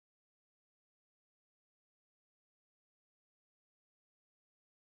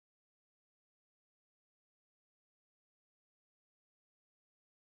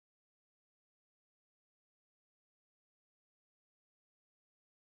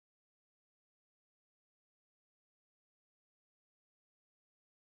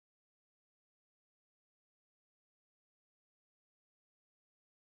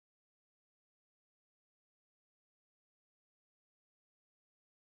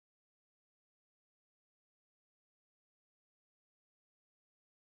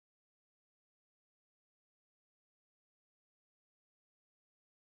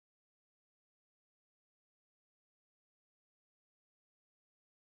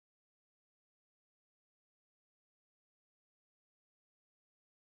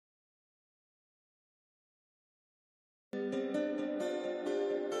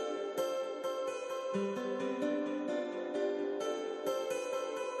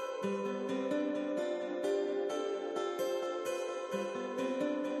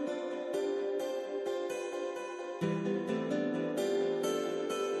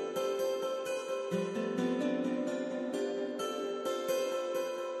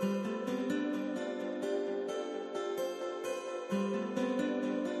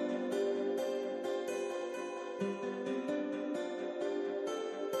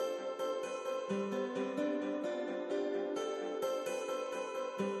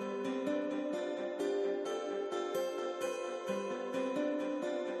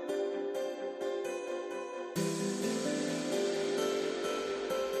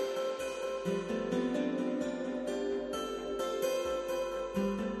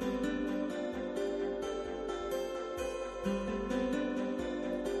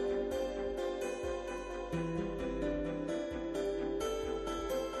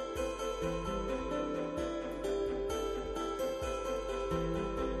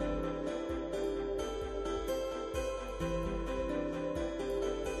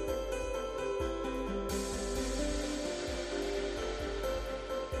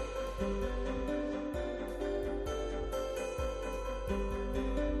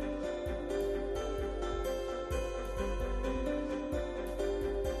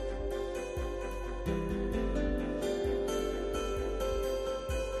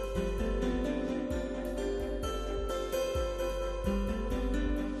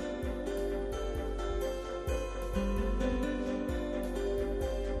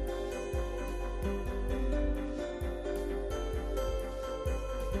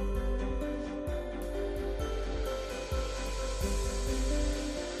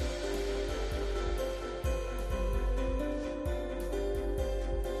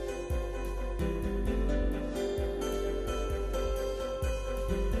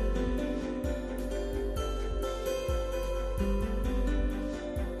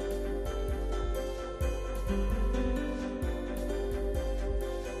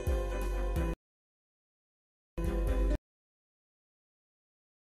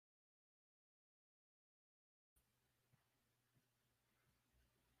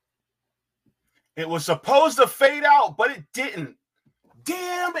It was supposed to fade out, but it didn't.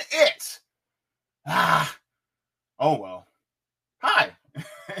 Damn it. Oh, well. Hi.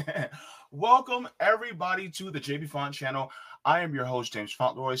 Welcome, everybody, to the JB Font channel. I am your host, James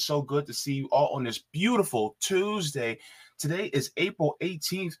Fauntleroy. So good to see you all on this beautiful Tuesday. Today is April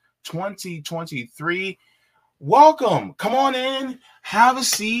 18th, 2023. Welcome. Come on in. Have a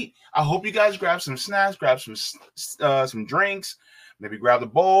seat. I hope you guys grab some snacks, grab some drinks, maybe grab the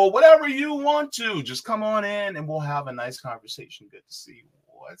bowl, whatever you want to. Just come on in and we'll have a nice conversation. Good to see you.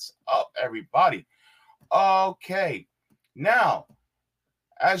 What's up, everybody? Okay. Now,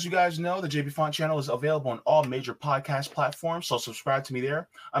 as you guys know, the JB Font channel is available on all major podcast platforms, so subscribe to me there.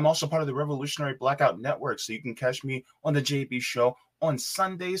 I'm also part of the Revolutionary Blackout Network, so you can catch me on the JB Show on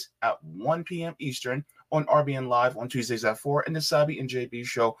Sundays at 1 p.m. Eastern, on RBN Live on Tuesdays at 4, and the Sabi and JB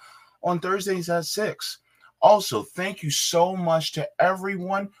Show on Thursdays at 6. Also, thank you so much to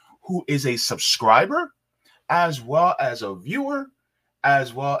everyone who is a subscriber, as well as a viewer,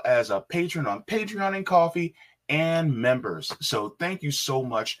 as well as a patron on Patreon and Coffee, and members. So thank you so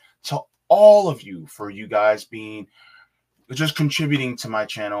much to all of you for you guys being just contributing to my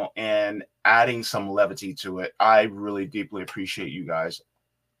channel and adding some levity to it. I really deeply appreciate you guys.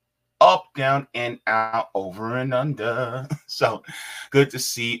 Up, down, and out, over and under. So good to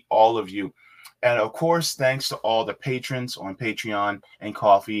see all of you. And of course, thanks to all the patrons on Patreon and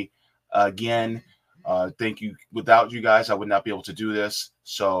Coffee. Again, thank you. Without you guys, I would not be able to do this.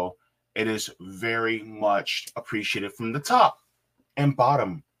 So it is very much appreciated from the top and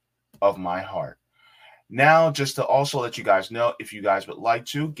bottom of my heart. Now, just to also let you guys know, if you guys would like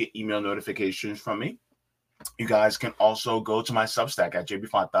to get email notifications from me, you guys can also go to my Substack at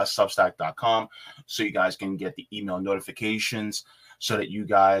jbfont.substack.com so you guys can get the email notifications so that you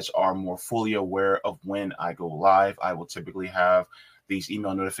guys are more fully aware of when I go live. I will typically have these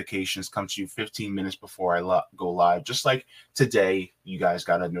email notifications come to you 15 minutes before I go live. Just like today, you guys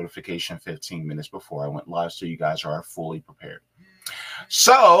got a notification 15 minutes before I went live, so you guys are fully prepared.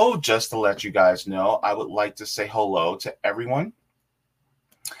 So just to let you guys know, I would like to say hello to everyone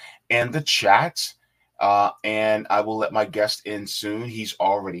in the chat. And I will let my guest in soon. He's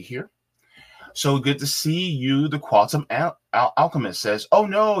already here. So good to see you. The Quantum Alchemist says, oh,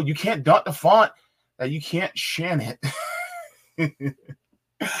 no, you can't dot the font. That you can't shan it.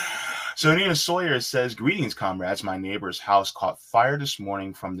 So Nina Sawyer says, greetings, comrades. My neighbor's house caught fire this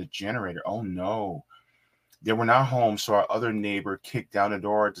morning from the generator. Oh, no. They were not home, so our other neighbor kicked down the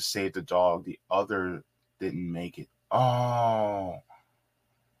door to save the dog. The other didn't make it. Oh,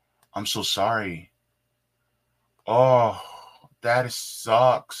 I'm so sorry. Oh, that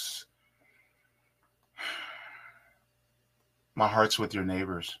sucks. My heart's with your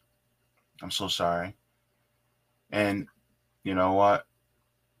neighbors. I'm so sorry. And you know what?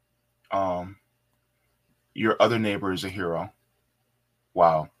 Your other neighbor is a hero.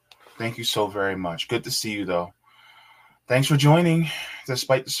 Wow. Thank you so very much. Good to see you, though. Thanks for joining,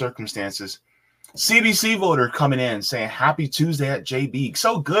 despite the circumstances. CBC voter coming in saying, happy Tuesday at JB.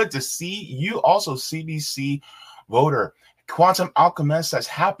 So good to see you. Also, CBC voter. Quantum Alchemist says,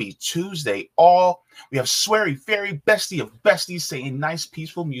 happy Tuesday all. We have Sweary Fairy, bestie of besties, saying nice,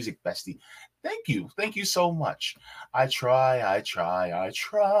 peaceful music, bestie. Thank you. Thank you so much. I try.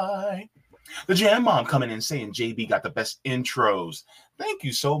 The Jam Mom coming in saying, JB got the best intros. Thank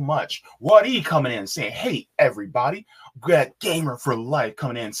you so much. Waddy coming in saying, hey, everybody. Grad Gamer for Life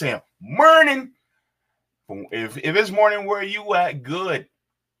coming in saying, morning. If it's morning, where you at? Good.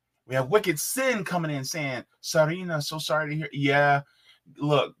 We have Wicked Sin coming in saying, Sarina, so sorry to hear. Yeah,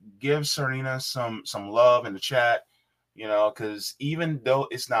 look, give Sarina some love in the chat, you know, because even though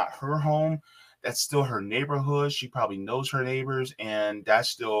it's not her home, that's still her neighborhood. She probably knows her neighbors, and that's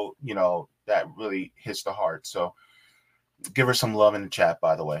still, you know, that really hits the heart. So give her some love in the chat,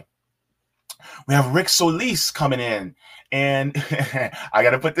 by the way. We have Rick Solis coming in, and I got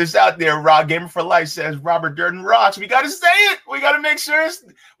to put this out there. Raw Gamer for Life says Robert Durden rocks. We got to say it. We got to make sure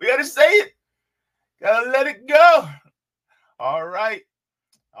we got to say it. Got to let it go. All right.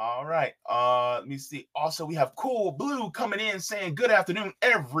 Let me see. Also, we have Cool Blue coming in saying good afternoon,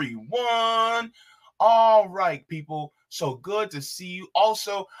 everyone. All right, people. So good to see you.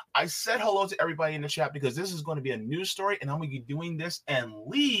 Also, I said hello to everybody in the chat because this is going to be a news story, and I'm going to be doing this in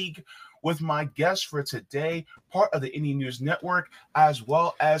league with my guest for today, part of the Indie News Network, as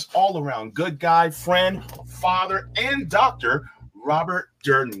well as all-around good guy, friend, father, and doctor, Robert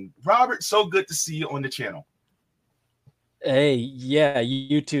Durden. Robert, so good to see you on the channel. Hey, yeah,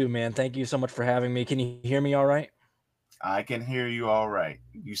 you too, man. Thank you so much for having me. Can you hear me all right? I can hear you all right.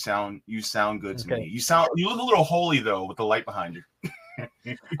 You sound good to me. You look a little holy though with the light behind you.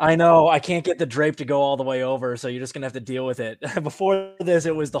 I know. I can't get the drape to go all the way over, so you're just gonna have to deal with it. Before this,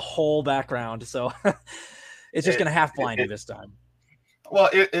 it was the whole background, so it's just It, gonna half it, blind you it this time. well,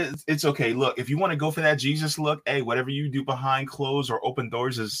 it's okay. Look, if you want to go for that Jesus look, hey, whatever you do behind closed or open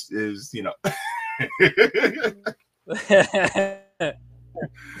doors is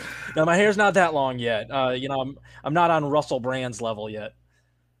No, my hair's not that long yet. I'm not on Russell Brand's level yet.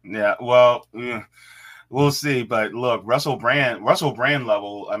 Yeah. Well, we'll see. But look, Russell Brand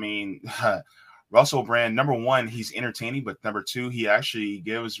level. I mean, Russell Brand. Number one, he's entertaining, but number two, he actually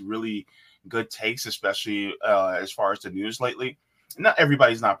gives really good takes, especially as far as the news lately. Not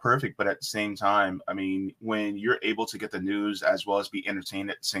everybody's not perfect, but at the same time, I mean, when you're able to get the news as well as be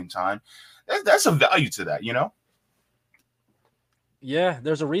entertained at the same time, that's a value to that, you know. Yeah,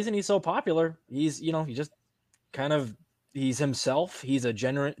 there's a reason he's so popular. He just kind of he's himself. He's a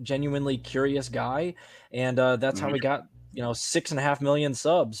genuinely curious guy, and that's how Mhm. we got 6.5 million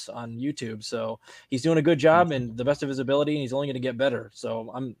subs on YouTube. So he's doing a good job and the best of his ability, and he's only going to get better.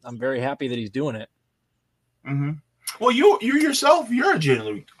 So I'm very happy that he's doing it. Mm-hmm. Well, you yourself, you're a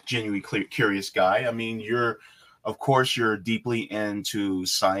genuinely curious guy. I mean, of course, you're deeply into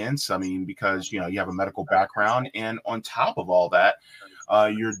science. I mean, because you have a medical background, and on top of all that,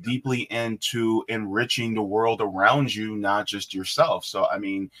 you're deeply into enriching the world around you, not just yourself. So, I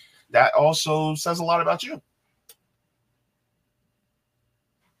mean, that also says a lot about you.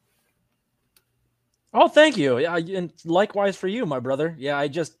 Oh, thank you. Yeah, and likewise for you, my brother. Yeah, I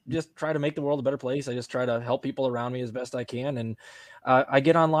just try to make the world a better place. I just try to help people around me as best I can, and I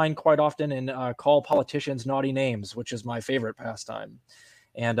get online quite often and call politicians naughty names, which is my favorite pastime.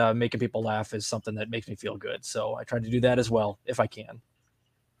 And making people laugh is something that makes me feel good. So I try to do that as well if I can.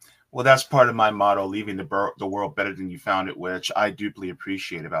 Well, that's part of my motto, leaving the world better than you found it, which I deeply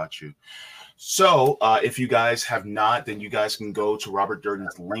appreciate about you. So, if you guys have not, then you guys can go to Robert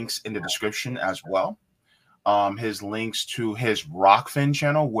Durden's links in the description as well. His links to his Rockfin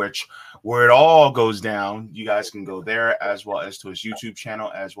channel, where it all goes down. You guys can go there, as well as to his YouTube channel,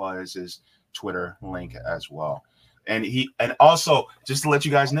 as well as his Twitter link as well. And also, just to let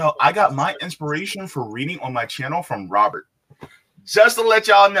you guys know, I got my inspiration for reading on my channel from Robert. Just to let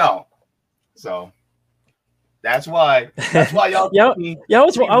y'all know. So that's why y'all Yeah, see me, yeah. I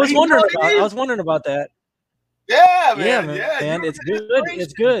was reading wondering all about. I these. was wondering about that. Yeah, Yeah, man. Yeah, man. you're It's the good. It's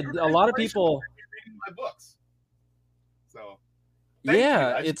inspiration. good. You're A the lot of inspiration people. behind me reading my books. So thank you.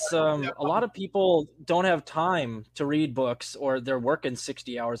 Yeah, I just it's want to say that a lot publicly. of people don't have time to read books or they're working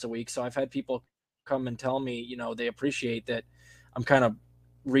 60 hours a week. So I've had people come and tell me, they appreciate that I'm kind of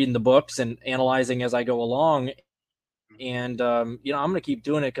reading the books and analyzing as I go along. And I'm going to keep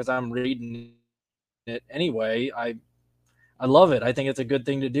doing it cuz I'm reading it anyway. I love it. I think it's a good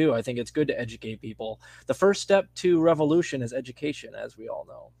thing to do. I think it's good to educate people. The first step to revolution is education, as we all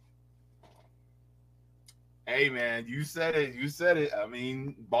know. Hey, man, you said it. You said it. I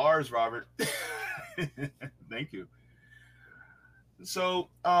mean, bars, Robert. Thank you. So,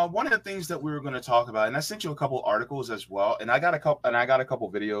 one of the things that we were going to talk about, and I sent you a couple articles as well, and I got a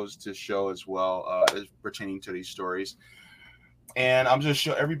couple videos to show as well, as pertaining to these stories. And I'm just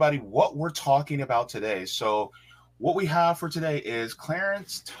show everybody what we're talking about today. So, what we have for today is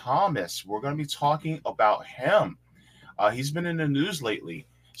Clarence Thomas. We're going to be talking about him. He's been in the news lately.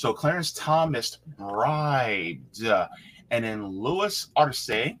 So Clarence Thomas bribed, and then Louis Arce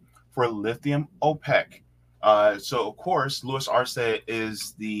for lithium OPEC. So of course, Louis Arce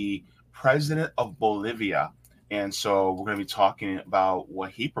is the president of Bolivia, and so we're going to be talking about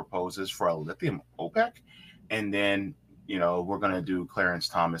what he proposes for a lithium OPEC, and then we're going to do Clarence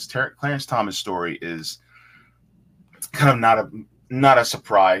Thomas. Clarence Thomas' story is kind of not a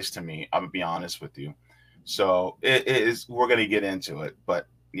surprise to me. I'm gonna be honest with you. So it is. We're gonna get into it, but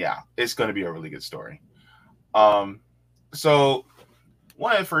yeah, it's gonna be a really good story. Um, so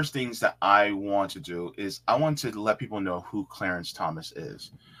one of the first things that I want to do is I want to let people know who Clarence Thomas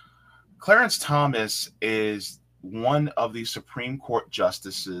is. Clarence Thomas is one of the Supreme Court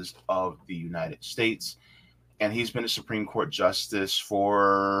justices of the United States, and he's been a Supreme Court justice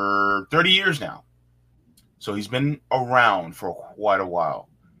for 30 years now. So he's been around for quite a while.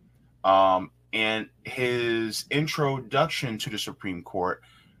 And his introduction to the Supreme Court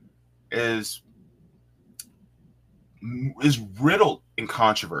is is riddled in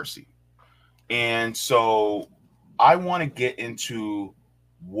controversy. And so I want to get into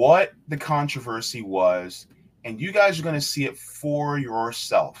what the controversy was, and you guys are going to see it for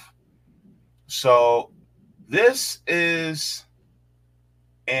yourself. So this is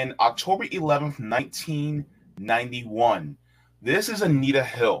in October 11th, 1991. This is Anita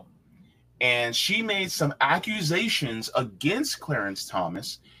Hill. and she made some accusations against Clarence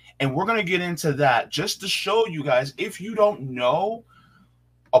Thomas. And we're going to get into that just to show you guys, if you don't know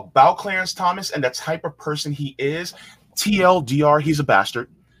about Clarence Thomas and the type of person he is, TLDR, he's a bastard.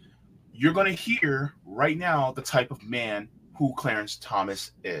 You're going to hear right now the type of man who Clarence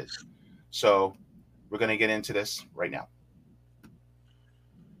Thomas is. So we're going to get into this right now.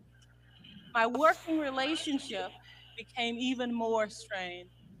 My working relationship became even more strained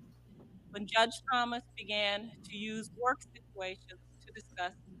when Judge Thomas began to use work situations to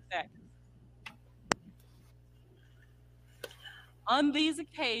discuss sex. On these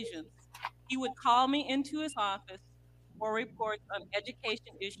occasions, he would call me into his office for reports on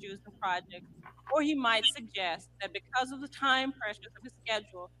education issues and projects, or he might suggest that because of the time pressures of his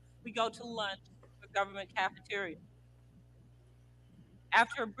schedule, we go to lunch at the government cafeteria.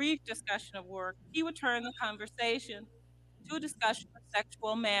 After a brief discussion of work, he would turn the conversation to a discussion of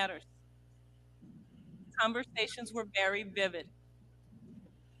sexual matters. Conversations were very vivid.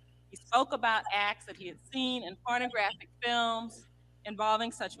 He spoke about acts that he had seen in pornographic films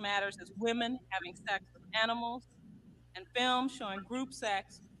involving such matters as women having sex with animals and films showing group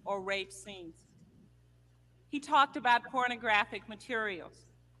sex or rape scenes. He talked about pornographic materials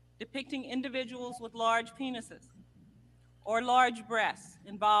depicting individuals with large penises or large breasts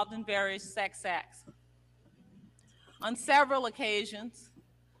involved in various sex acts. On several occasions,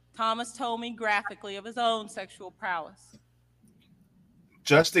 Thomas told me graphically of his own sexual prowess.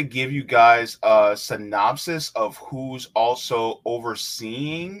 Just to give you guys a synopsis of who's also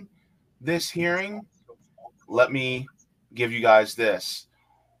overseeing this hearing, let me give you guys this.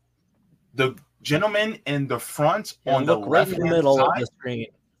 The gentleman in the front on the right in the left-hand middle side of the screen.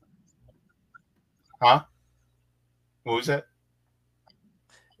 Huh? What was that?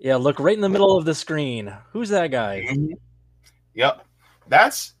 Yeah, look right in the middle of the screen. Who's that guy? Mm-hmm. Yep.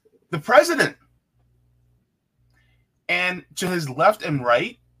 That's the president. And to his left and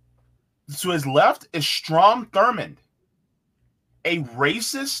right, to his left is Strom Thurmond, a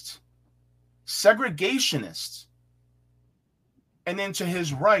racist, segregationist. And then to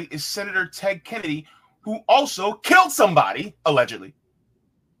his right is Senator Ted Kennedy, who also killed somebody, allegedly.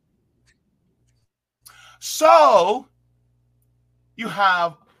 So you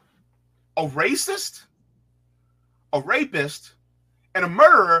have a racist, a rapist, and a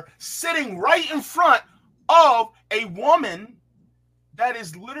murderer sitting right in front of a woman that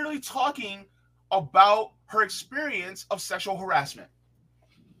is literally talking about her experience of sexual harassment.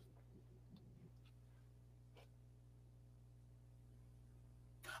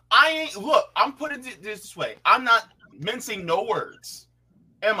 I'm putting it this way. I'm not mincing no words.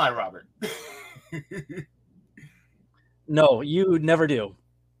 Am I, Robert? No, you never do.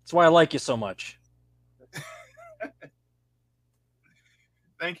 That's why I like you so much.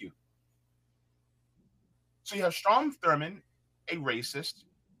 Thank you. So you have Strom Thurmond, a racist,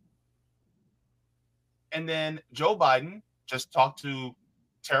 and then Joe Biden just talked to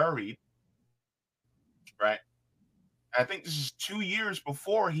Tara Reid, right? I think this is 2 years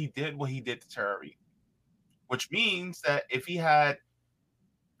before he did what he did to Tara Reid, which means that if he had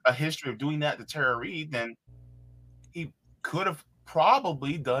a history of doing that to Tara Reid, then he could have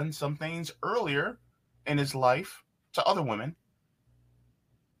probably done some things earlier in his life to other women,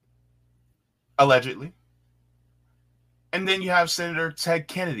 allegedly. And then you have Senator Ted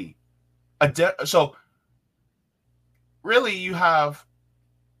Kennedy. So really you have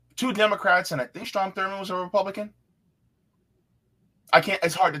two Democrats, and I think Strom Thurmond was a Republican.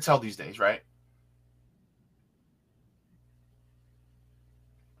 It's hard to tell these days, right?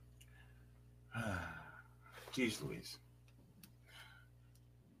 Jeez Louise.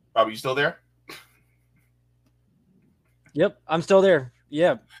 Robbie, you still there? Yep, I'm still there.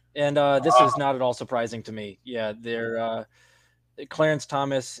 Yeah. And this is not at all surprising to me. Yeah, Clarence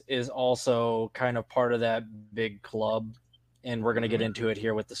Thomas is also kind of part of that big club, and we're going to get into it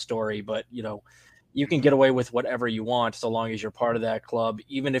here with the story, but you can get away with whatever you want so long as you're part of that club,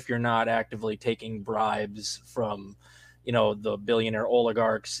 even if you're not actively taking bribes from the billionaire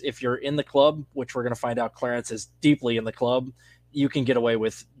oligarchs. If you're in the club, which we're going to find out Clarence is deeply in the club, you can get away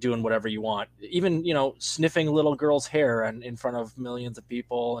with doing whatever you want, even sniffing little girls' hair in front of millions of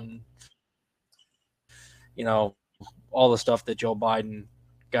people, and all the stuff that Joe Biden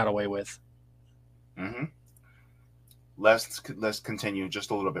got away with. Mm-hmm. Let's continue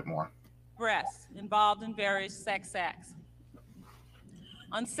just a little bit more. Breasts involved in various sex acts.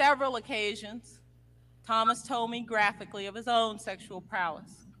 On several occasions, Thomas told me graphically of his own sexual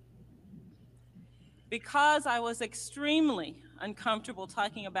prowess. Because I was extremely uncomfortable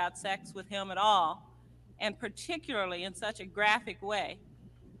talking about sex with him at all, and particularly in such a graphic way,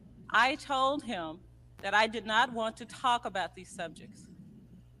 I told him that I did not want to talk about these subjects.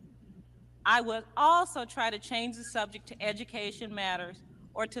 I would also try to change the subject to education matters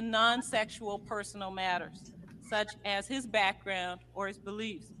or to non-sexual personal matters, such as his background or his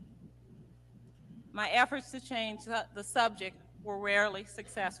beliefs. My efforts to change the subject were rarely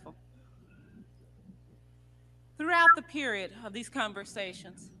successful. Throughout the period of these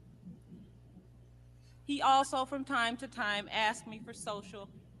conversations, he also from time to time asked me for social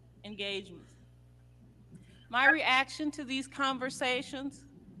engagements. My reaction to these conversations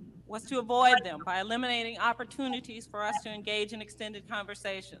was to avoid them by eliminating opportunities for us to engage in extended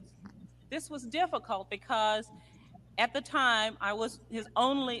conversations. This was difficult because at the time I was his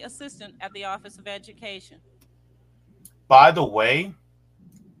only assistant at the Office of Education. By the way,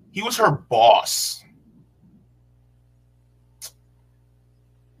 he was her boss.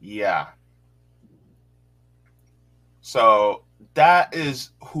 Yeah. So that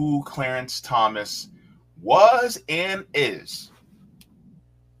is who Clarence Thomas was and is.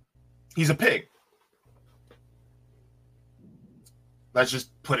 He's a pig. Let's just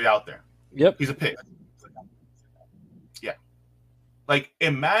put it out there. Yep. He's a pig. Yeah. Like,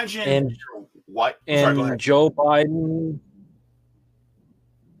 imagine and what and sorry, Joe Biden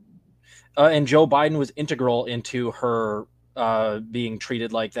and Joe Biden was integral into her being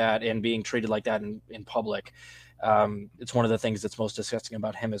treated like that and being treated like that in public. It's one of the things that's most disgusting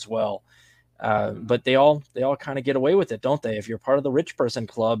about him as well. But they all kind of get away with it, don't they? If you're part of the rich person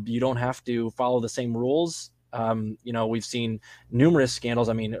club, you don't have to follow the same rules. We've seen numerous scandals.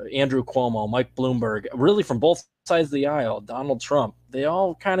 I mean, Andrew Cuomo, Mike Bloomberg, really from both sides of the aisle, Donald Trump, they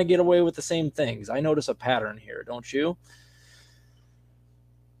all kind of get away with the same things. I notice a pattern here, don't you?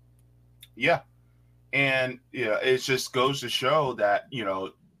 Yeah. And it just goes to show that,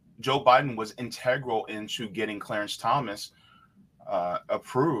 Joe Biden was integral into getting Clarence Thomas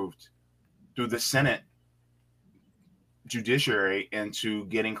approved through the Senate judiciary into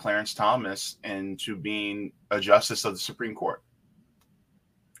getting Clarence Thomas into being a justice of the Supreme Court,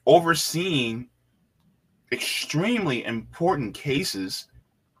 overseeing extremely important cases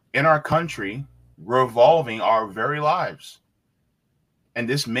in our country revolving our very lives. And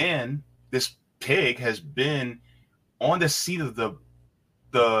this man, this pig, has been on the seat of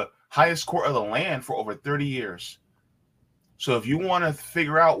the highest court of the land for over 30 years. So if you want to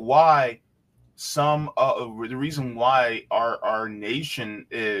figure out why the reason why our nation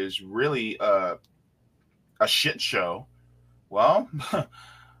is really a shit show, well,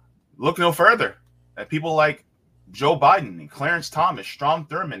 look no further at people like Joe Biden and Clarence Thomas, Strom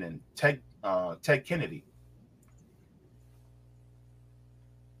Thurmond, and Ted Kennedy.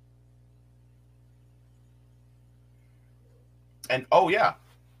 And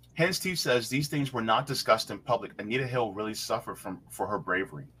Hen Steve says these things were not discussed in public. Anita Hill really suffered for her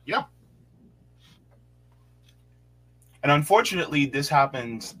bravery. Yeah. And unfortunately, this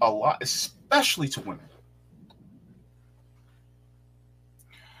happens a lot, especially to women.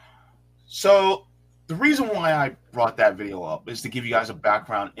 So the reason why I brought that video up is to give you guys a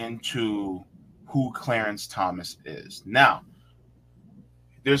background into who Clarence Thomas is. Now,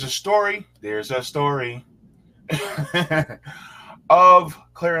 there's a story of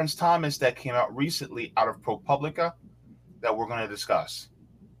Clarence Thomas that came out recently out of ProPublica that we're going to discuss.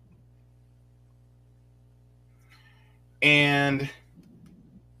 And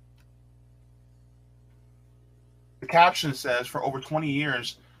the caption says, for over 20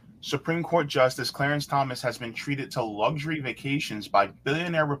 years, Supreme Court Justice Clarence Thomas has been treated to luxury vacations by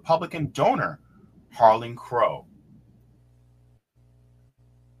billionaire Republican donor Harlan Crow.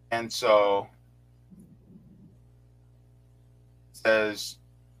 And so it says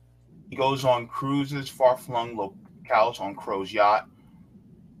he goes on cruises, far-flung locales on Crow's yacht,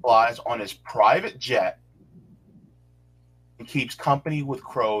 flies on his private jet, and keeps company with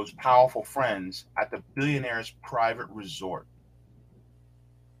Crow's powerful friends at the billionaire's private resort.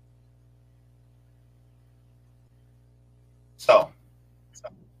 So,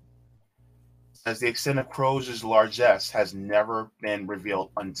 as the extent of Crow's largesse has never been revealed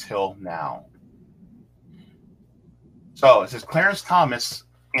until now. So it says Clarence Thomas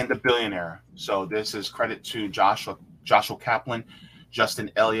and the billionaire. So this is credit to Joshua Kaplan, Justin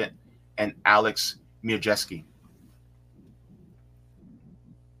Elliott, and Alex Mierczewski.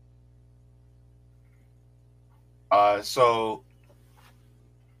 So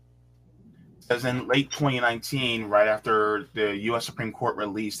as in late 2019, right after the U.S. Supreme Court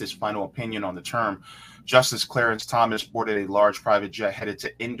released its final opinion on the term, Justice Clarence Thomas boarded a large private jet headed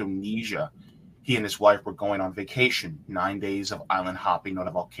to Indonesia. He and his wife were going on vacation, 9 days of island hopping on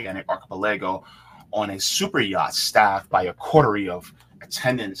a volcanic archipelago on a super yacht staffed by a coterie of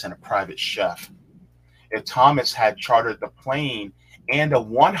attendants and a private chef. If Thomas had chartered the plane and a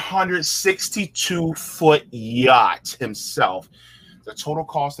 162-foot yacht himself, the total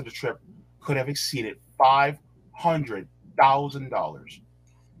cost of the trip could have exceeded $500,000.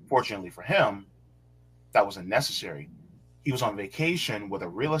 Fortunately for him, that wasn't necessary. He was on vacation with a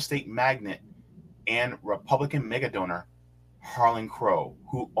real estate magnate and Republican megadonor, Harlan Crow,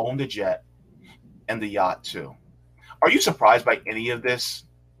 who owned the jet and the yacht too. Are you surprised by any of this,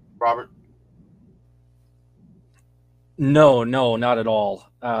 Robert? No, not at all.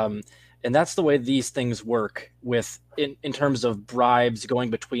 And that's the way these things work with in terms of bribes going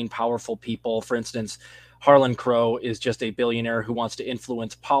between powerful people. For instance, Harlan Crow is just a billionaire who wants to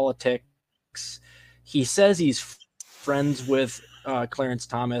influence politics. He says he's friends with Clarence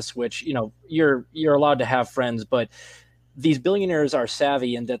Thomas, which, you know, you're allowed to have friends, but these billionaires are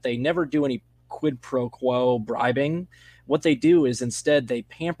savvy in that they never do any quid pro quo bribing. What they do is instead they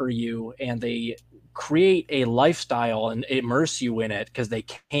pamper you and they create a lifestyle and immerse you in it because they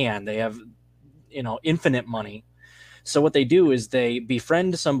have, you know, infinite money. So what they do is they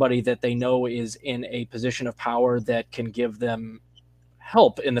befriend somebody that they know is in a position of power that can give them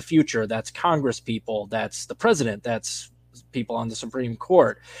help in the future. That's Congress people, that's the president, that's people on the Supreme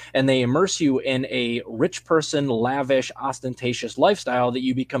Court, and they immerse you in a rich person, lavish, ostentatious lifestyle that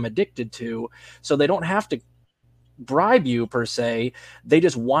you become addicted to. So they don't have to bribe you per se. They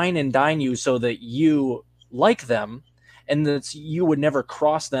just wine and dine you so that you like them, and that you would never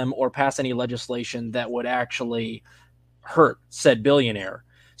cross them or pass any legislation that would actually hurt said billionaire.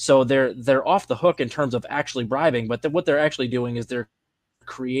 So they're off the hook in terms of actually bribing, but what they're actually doing is they're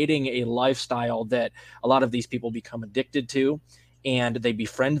creating a lifestyle that a lot of these people become addicted to, and they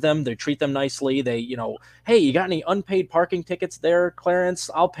befriend them, they treat them nicely. They, you know, hey, you got any unpaid parking tickets there, Clarence?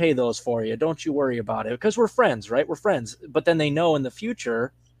 I'll pay those for you. Don't you worry about it, because we're friends, right? We're friends. But then they know in the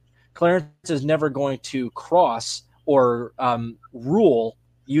future, Clarence is never going to cross or rule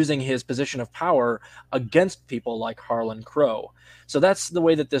using his position of power against people like Harlan Crow. So that's the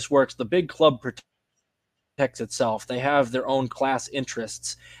way that this works. The big club protects itself. They have their own class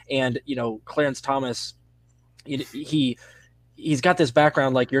interests. And, you know, Clarence Thomas, he's got this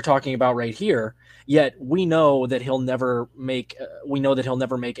background like you're talking about right here, yet we know that he'll never make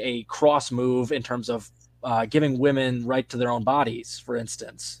a cross move in terms of giving women right to their own bodies, for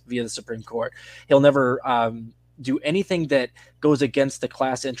instance, via the Supreme Court. He'll never do anything that goes against the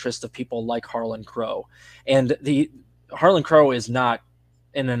class interests of people like Harlan Crow. And the Harlan Crow is not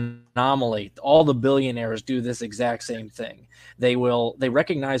an anomaly. All the billionaires do this exact same thing. They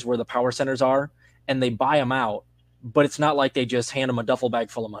recognize where the power centers are and they buy them out, but it's not like they just hand them a duffel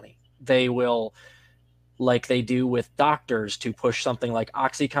bag full of money. They will, like they do with doctors to push something like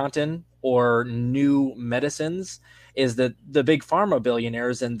OxyContin or new medicines, is that the big pharma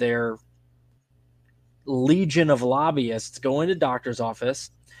billionaires and their legion of lobbyists go into doctor's office.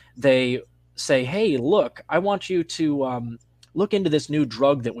 They say, hey, look, I want you to look into this new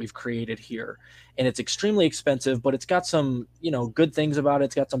drug that we've created here. And it's extremely expensive, but it's got some, you know, good things about it.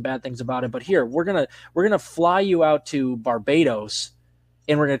 It's got some bad things about it. But here, we're going to fly you out to Barbados,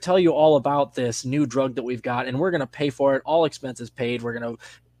 and we're going to tell you all about this new drug that we've got, and we're going to pay for it, all expenses paid. We're going to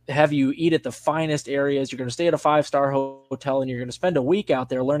have you eat at the finest areas. You're going to stay at a 5-star hotel, and you're going to spend a week out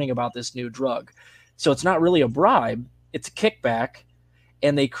there learning about this new drug. So it's not really a bribe, it's a kickback,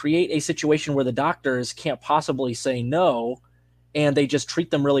 and they create a situation where the doctors can't possibly say no, and they just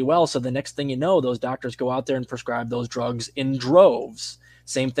treat them really well. So the next thing you know, those doctors go out there and prescribe those drugs in droves.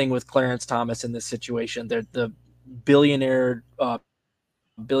 Same thing with Clarence Thomas in this situation. They're the billionaire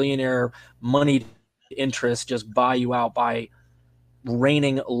money interests just buy you out by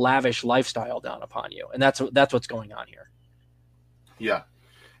raining lavish lifestyle down upon you. And that's what's going on here. Yeah.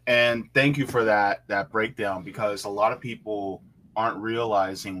 And thank you for that breakdown, because a lot of people aren't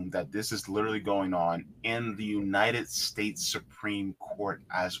realizing that this is literally going on in the United States Supreme Court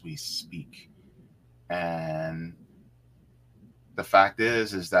as we speak. And the fact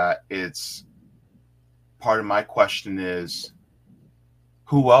is that it's part of my question is,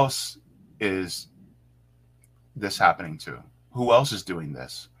 who else is this happening to? Who else is doing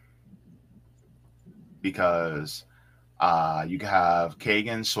this? Because you have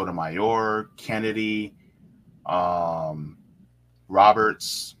Kagan, Sotomayor, Kennedy,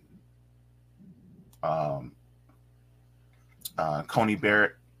 Roberts, Coney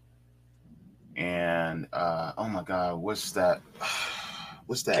Barrett, and oh my God, what's that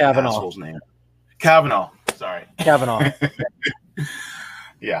Kavanaugh. asshole's name? Kavanaugh. Sorry, Kavanaugh.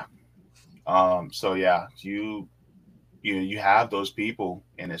 Yeah. So yeah, you have those people,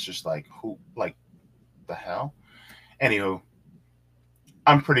 and it's just like, who, like, the hell? Anywho,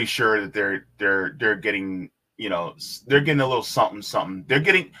 I'm pretty sure that they're getting, they're getting a little something something. They're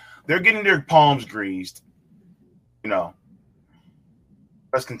getting their palms greased.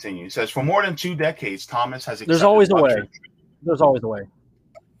 Let's continue. It says for more than 2 decades, Thomas has accepted There's always a way. luxury. There's always a way.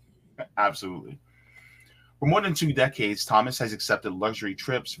 Absolutely. For more than 2 decades, Thomas has accepted luxury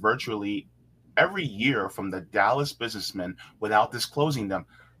trips virtually every year from the Dallas businessman without disclosing them.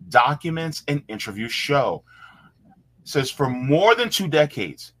 Documents and interviews show. It says for more than 2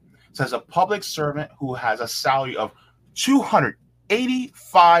 decades, it says a public servant who has a salary of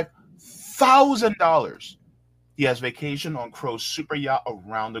 $285,000. He has vacation on Crow's super yacht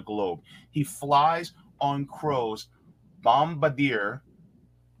around the globe. He flies on Crow's Bombardier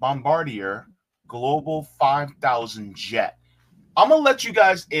Global 5000 jet. I'm gonna let you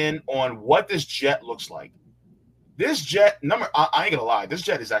guys in on what this jet looks like. This jet I ain't gonna lie, this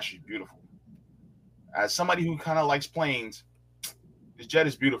jet is actually beautiful. As somebody who kind of likes planes, this jet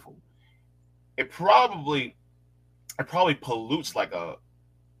is beautiful. It probably pollutes like a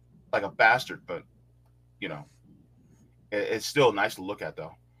bastard, but it's still nice to look at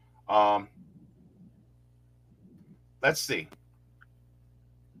though. Let's see.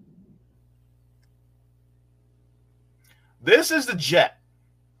 This is the jet.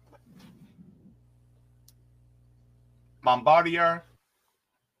 Bombardier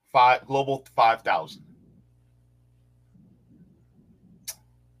Global 5000.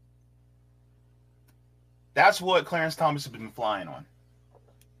 That's what Clarence Thomas has been flying on.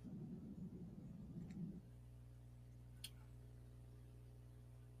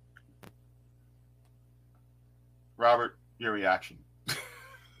 Robert, your reaction.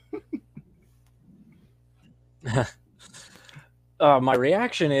 My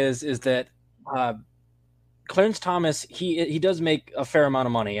reaction is that Clarence Thomas, he does make a fair amount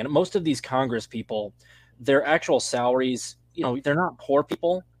of money, and most of these Congress people, their actual salaries, they're not poor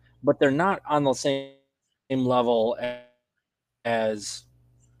people, but they're not on the same level as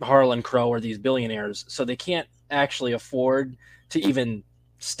Harlan Crow or these billionaires, so they can't actually afford to even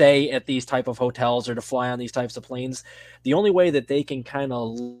stay at these type of hotels or to fly on these types of planes. The only way that they can kind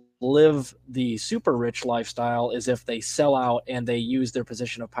of live the super rich lifestyle is if they sell out and they use their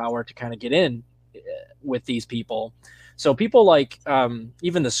position of power to kind of get in with these people. So people like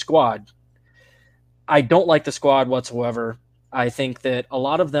even the Squad, I don't like the Squad whatsoever. I think that a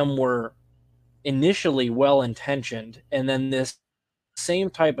lot of them were initially well-intentioned, and then this same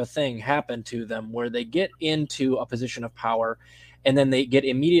type of thing happened to them where they get into a position of power and then they get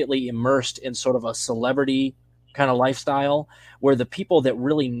immediately immersed in sort of a celebrity kind of lifestyle where the people that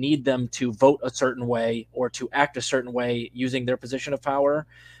really need them to vote a certain way or to act a certain way using their position of power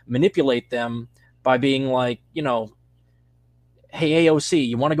manipulate them by being like, hey, AOC,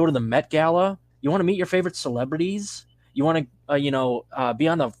 you want to go to the Met Gala? You want to meet your favorite celebrities? You want to, be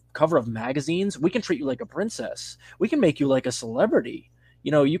on the cover of magazines? We can treat you like a princess. We can make you like a celebrity.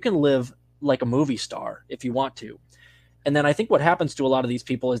 You can live like a movie star if you want to. And then I think what happens to a lot of these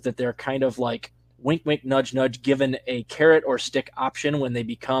people is that they're kind of like wink, wink, nudge, nudge, given a carrot or stick option when they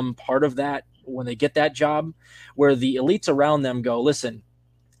become part of that, when they get that job, where the elites around them go, listen,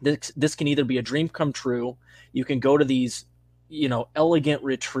 this can either be a dream come true. You can go to these, elegant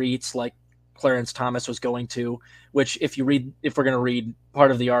retreats like Clarence Thomas was going to, which if we're going to read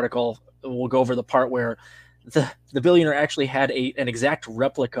part of the article, we'll go over the part where the billionaire actually had an exact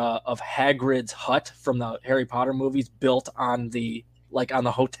replica of Hagrid's hut from the Harry Potter movies built on the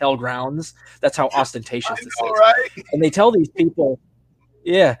hotel grounds. That's how ostentatious this is. Right? And they tell these people,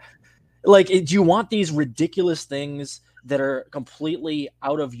 yeah, do you want these ridiculous things that are completely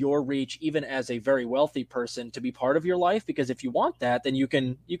out of your reach, even as a very wealthy person, to be part of your life? Because if you want that, then you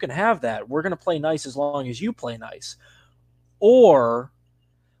can have that. We're going to play nice as long as you play nice. Or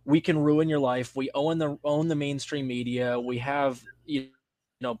we can ruin your life. We own the mainstream media. We have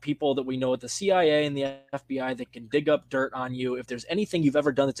people that we know at the CIA and the FBI that can dig up dirt on you. If there's anything you've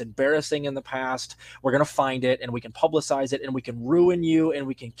ever done that's embarrassing in the past, we're going to find it and we can publicize it and we can ruin you and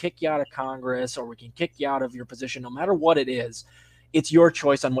we can kick you out of Congress or we can kick you out of your position. No matter what it is, it's your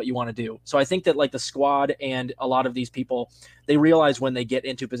choice on what you want to do. So I think that like the Squad and a lot of these people, they realize when they get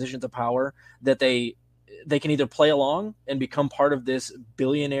into positions of power that they can either play along and become part of this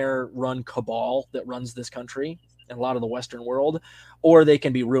billionaire run cabal that runs this country and a lot of the Western world, or they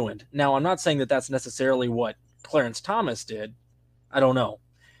can be ruined. Now, I'm not saying that that's necessarily what Clarence Thomas did. I don't know.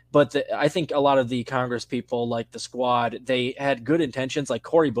 But I think a lot of the Congress people, like the Squad, they had good intentions. Like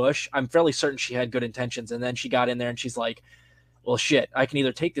Cori Bush, I'm fairly certain she had good intentions. And then she got in there and she's like, well, shit, I can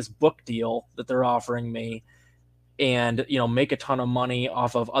either take this book deal that they're offering me and, you know, make a ton of money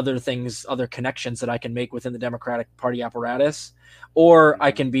off of other things, other connections that I can make within the Democratic Party apparatus, or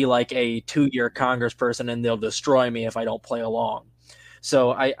I can be like a 2-year congressperson and they'll destroy me if I don't play along.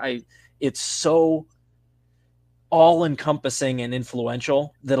 So it's so all encompassing and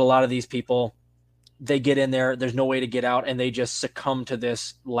influential that a lot of these people, they get in there, there's no way to get out, and they just succumb to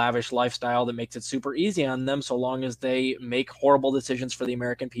this lavish lifestyle that makes it super easy on them, so long as they make horrible decisions for the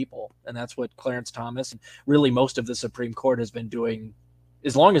American people. And that's what Clarence Thomas and really most of the Supreme Court has been doing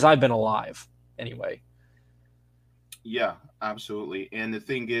as long as I've been alive anyway. Yeah, absolutely. And the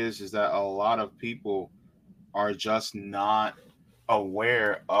thing is that a lot of people are just not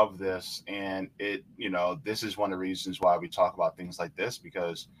aware of this. And it, you know, this is one of the reasons why we talk about things like this,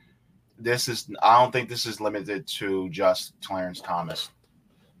 because I don't think this is limited to just Clarence Thomas.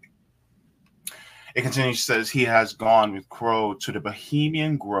 It continues, says he has gone with Crow to the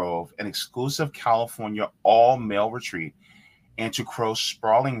Bohemian Grove, an exclusive California all-male retreat, and to Crow's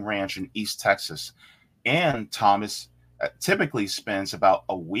sprawling ranch in East Texas. And Thomas typically spends about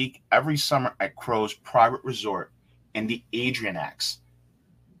a week every summer at Crow's private resort in the Adirondacks.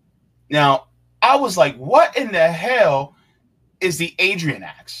 Now, I was like, what in the hell is the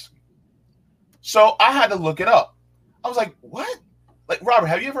Adirondacks? So I had to look it up. I was like, what? Like, Robert,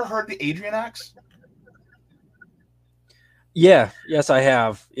 have you ever heard the Adirondacks? Yeah, yes, I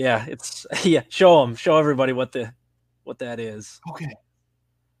have. Yeah, it's show everybody what that is. Okay.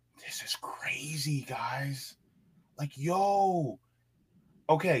 This is crazy, guys. Like, yo.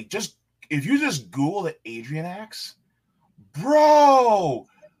 Okay, if you just Google the Adirondacks, bro,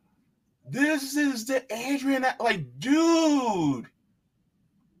 this is the Adirondacks. Like, dude.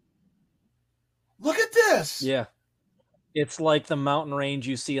 Look at this. Yeah. It's like the mountain range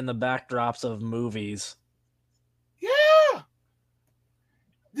you see in the backdrops of movies. Yeah.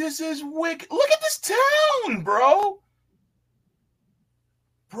 This is wicked. Look at this town, bro.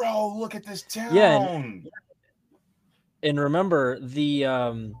 Bro, look at this town. Yeah. And remember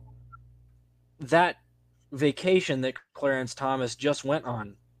that vacation that Clarence Thomas just went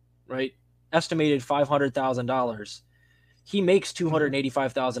on, right? Estimated $500,000. He makes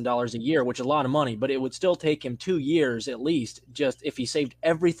 $285,000 a year, which is a lot of money, but it would still take him 2 years at least, just if he saved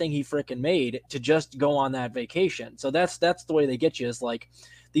everything he frickin' made to just go on that vacation. So that's the way they get you, is like,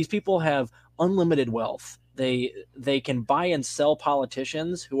 these people have unlimited wealth. They can buy and sell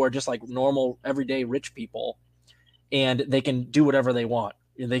politicians who are just like normal, everyday rich people, and they can do whatever they want.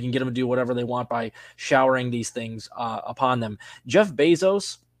 They can get them to do whatever they want by showering these things upon them. Jeff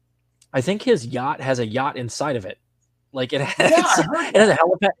Bezos, I think his yacht has a yacht inside of it. Like it has a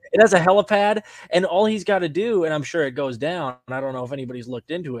helipad. It has a helipad, and all he's got to do, and I'm sure it goes down. I don't know if anybody's looked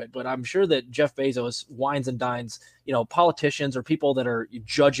into it, but I'm sure that Jeff Bezos wines and dines, you know, politicians or people that are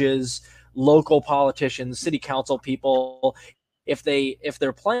judges, local politicians, city council people. If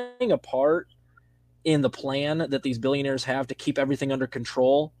they're playing a part in the plan that these billionaires have to keep everything under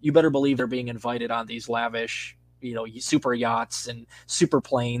control, you better believe they're being invited on these lavish, you know, super yachts and super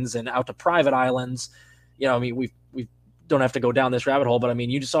planes and out to private islands. You know, I mean, we don't have to go down this rabbit hole, but I mean,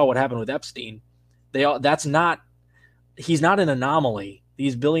 you just saw what happened with Epstein. He's not an anomaly.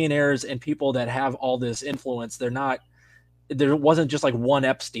 These billionaires and people that have all this influence, there wasn't just like one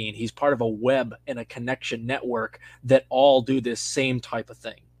Epstein. He's part of a web and a connection network that all do this same type of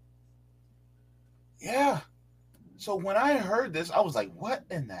thing. Yeah. So when I heard this, I was like, what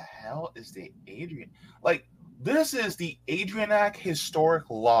in the hell is the Adrian? Like, this is the Adirondack Historic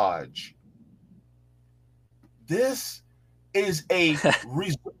Lodge. This is a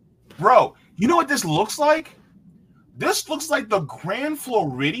bro, you know what this looks like? This looks like the Grand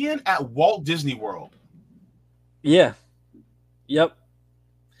Floridian at Walt Disney World. Yeah. Yep.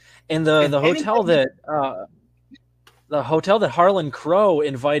 And the hotel that Harlan Crow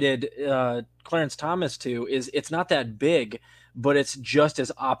invited Clarence Thomas to it's not that big, but it's just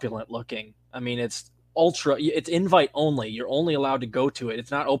as opulent looking. I mean, it's invite only. You're only allowed to go to it.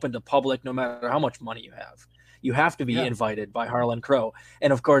 It's not open to public, no matter how much money you have. You have to be invited by Harlan Crow.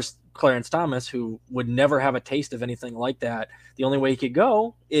 And of course, Clarence Thomas, who would never have a taste of anything like that, the only way he could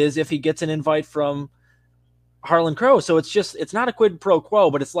go is if he gets an invite from Harlan Crow. So it's not a quid pro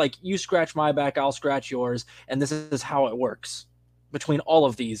quo, but it's like, you scratch my back, I'll scratch yours. And this is how it works between all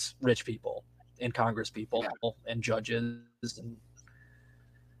of these rich people and Congress people and judges. And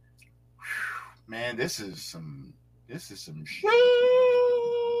man, this is some shit.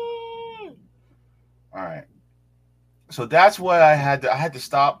 All right. So that's what I had to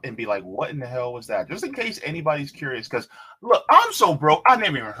stop and be like, what in the hell was that? Just in case anybody's curious, because look, I'm so broke, I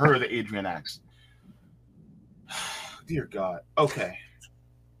never even heard of the Adirondacks. Dear God. Okay.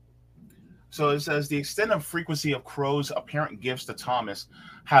 So it says the extent and frequency of Crow's apparent gifts to Thomas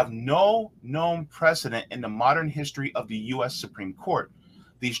have no known precedent in the modern history of the U.S. Supreme Court.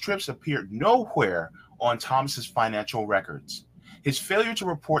 These trips appeared nowhere on Thomas's financial records. His failure to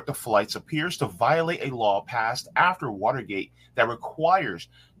report the flights appears to violate a law passed after Watergate that requires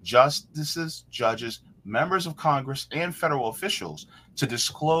justices, judges, members of Congress, and federal officials to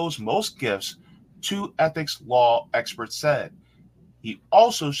disclose most gifts, two ethics law experts said. He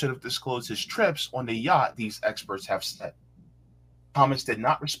also should have disclosed his trips on the yacht, these experts have said. Thomas did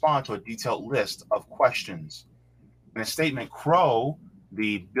not respond to a detailed list of questions. In a statement, Crow,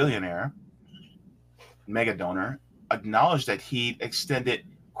 the billionaire mega donor, acknowledged that he'd extended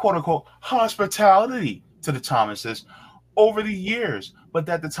quote-unquote hospitality to the Thomases over the years, but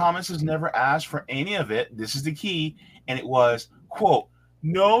that the Thomases never asked for any of it. This is the key. And it was, quote,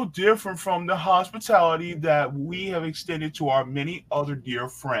 no different from the hospitality that we have extended to our many other dear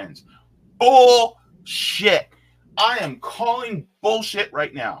friends. Bullshit. I am calling bullshit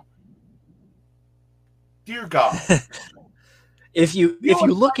right now. Dear God. If you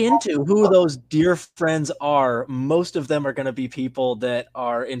look into who those dear friends are, most of them are going to be people that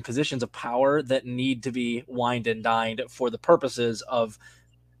are in positions of power that need to be wined and dined for the purposes of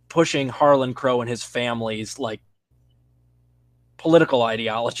pushing Harlan Crow and his family's like political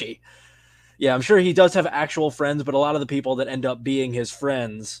ideology. Yeah, I'm sure he does have actual friends, but a lot of the people that end up being his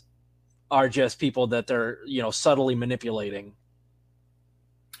friends are just people that they're, subtly manipulating.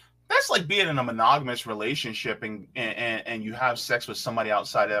 That's like being in a monogamous relationship and you have sex with somebody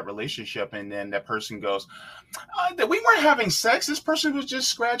outside of that relationship, and then that person goes, we weren't having sex. This person was just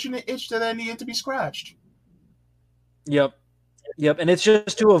scratching the itch that I needed to be scratched. Yep. And it's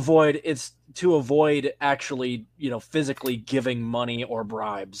just to avoid actually, physically giving money or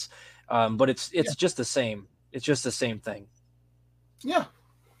bribes. But it's just the same. It's just the same thing. Yeah.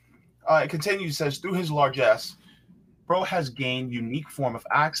 It continues, says, through his largesse, Crow has gained unique form of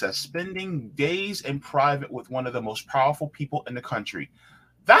access, spending days in private with one of the most powerful people in the country.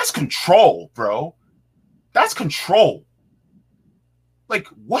 That's control, bro. That's control. Like,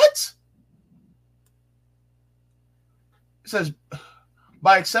 what? It says,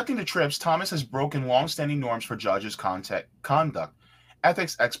 by accepting the trips, Thomas has broken long-standing norms for judges' conduct.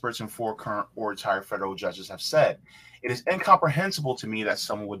 Ethics experts and 4 current or retired federal judges have said, it is incomprehensible to me that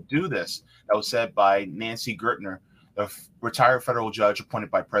someone would do this. That was said by Nancy Gertner, a retired federal judge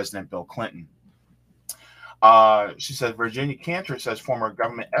appointed by President Bill Clinton. She said, Virginia Cantor says, former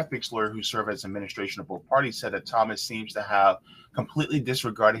government ethics lawyer who served as administration of both parties, said that Thomas seems to have completely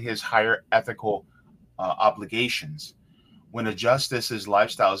disregarded his higher ethical obligations. When a justice's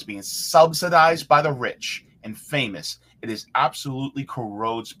lifestyle is being subsidized by the rich and famous, it is absolutely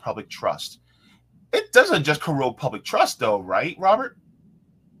corrodes public trust. It doesn't just corrode public trust, though, right, Robert?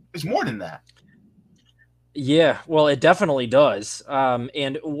 It's more than that. Yeah, well, it definitely does.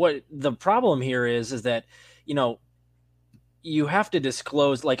 And what the problem here is that, you have to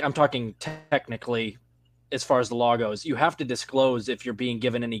disclose, like I'm talking technically as far as the law goes, you have to disclose if you're being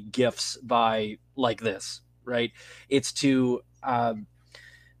given any gifts by like this, right? It's to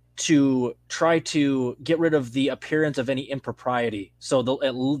try to get rid of the appearance of any impropriety. So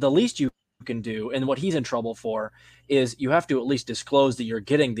the least you can do, and what he's in trouble for, is you have to at least disclose that you're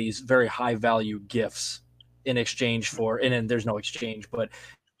getting these very high value gifts in exchange for, and there's no exchange, but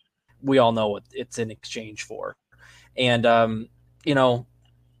we all know what it's in exchange for. And,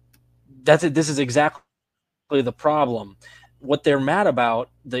 that's it. This is exactly the problem. What they're mad about,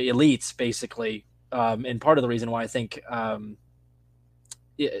 the elites, basically, and part of the reason why I think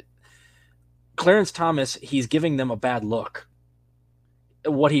Clarence Thomas, he's giving them a bad look.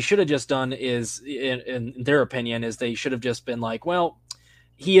 What he should have just done is, in their opinion, is they should have just been like, well,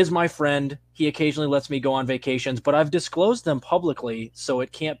 he is my friend. He occasionally lets me go on vacations, but I've disclosed them publicly, so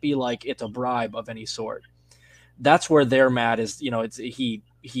it can't be like it's a bribe of any sort. That's where they're mad is, he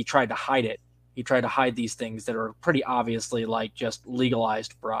tried to hide it. He tried to hide these things that are pretty obviously like just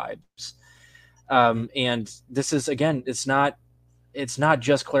legalized bribes. And this is, again, it's not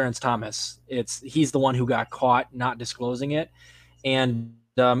just Clarence Thomas. He's the one who got caught not disclosing it. And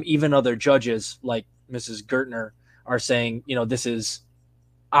even other judges like Mrs. Gertner are saying, this is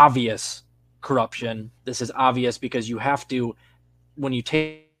obvious corruption. This is obvious because you have to, when you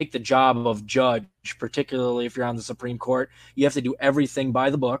take the job of judge, particularly if you're on the Supreme Court, you have to do everything by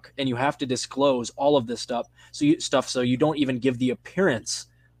the book, and you have to disclose all of this stuff. So you don't even give the appearance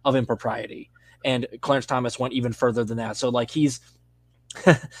of impropriety. And Clarence Thomas went even further than that. So like he's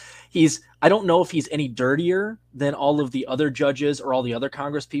I don't know if he's any dirtier than all of the other judges or all the other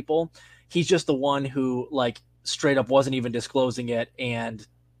Congress people. He's just the one who like straight up wasn't even disclosing it and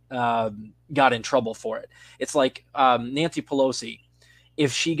got in trouble for it. It's like Nancy Pelosi,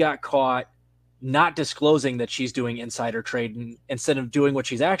 if she got caught not disclosing that she's doing insider trading instead of doing what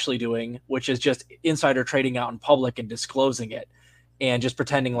she's actually doing, which is just insider trading out in public and disclosing it and just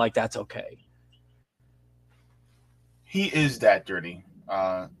pretending like that's okay. He is that dirty.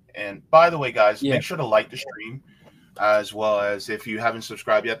 And by the way, guys, make sure to like the stream, as well as if you haven't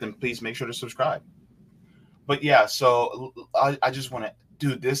subscribed yet, then please make sure to subscribe. But yeah, so I just want to,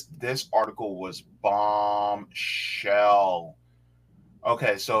 dude, this article was bombshell.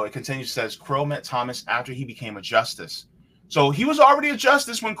 Okay, so it continues, says Crow met Thomas after he became a justice. So he was already a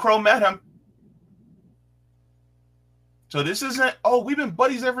justice when Crow met him. So this isn't, oh, we've been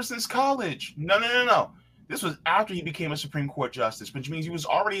buddies ever since college. No. This was after he became a Supreme Court justice, which means he was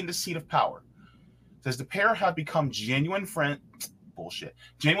already in the seat of power. It says the pair have become genuine friends. Bullshit.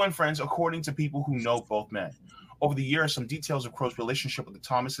 Genuine friends, according to people who know both men. Over the years, some details of Crow's relationship with the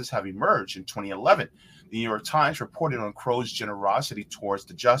Thomases have emerged. In 2011, the New York Times reported on Crow's generosity towards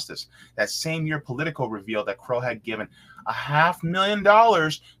the justice. That same year, Politico revealed that Crow had given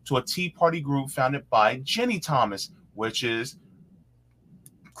 $500,000 to a Tea Party group founded by Jenny Thomas, which is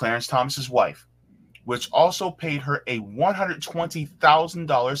Clarence Thomas's wife, which also paid her a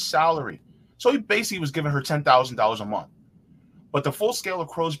 $120,000 salary. So he basically was giving her $10,000 a month. But the full scale of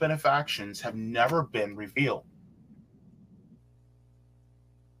Crow's benefactions have never been revealed.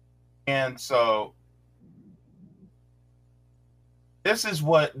 And so this is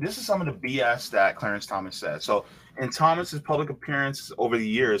some of the BS that Clarence Thomas said. So in Thomas's public appearances over the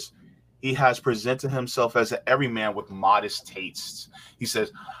years, he has presented himself as an everyman with modest tastes. He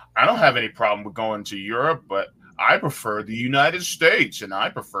says, I don't have any problem with going to Europe, but I prefer the United States, and I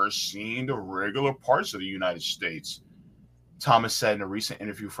prefer seeing the regular parts of the United States. Thomas said in a recent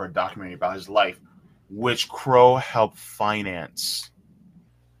interview for a documentary about his life, which Crow helped finance.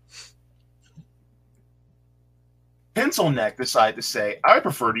 Pencilneck decided to say, I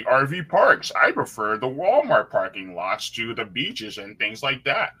prefer the RV parks. I prefer the Walmart parking lots to the beaches and things like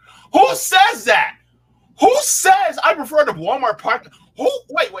that. Who says that? Who says I prefer the Walmart park? Who?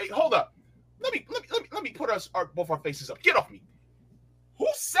 Wait, hold up. Let me put both our faces up. Get off me. Who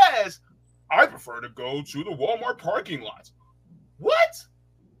says I prefer to go to the Walmart parking lots? What?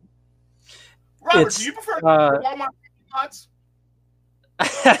 Robert, do you prefer the Walmart parking lots?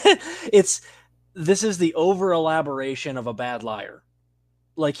 This is the over elaboration of a bad liar.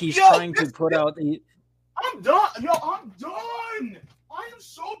 Like he's trying to put out the. I'm done. I'm done. I am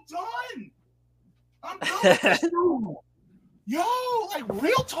so done. I'm done. Like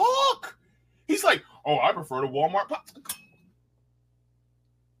real talk. He's like, oh, I prefer the Walmart.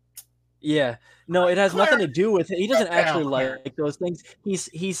 Yeah. No, it has nothing to do with it. He doesn't actually like those things.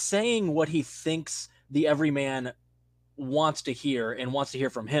 He's saying what he thinks the everyman wants to hear and wants to hear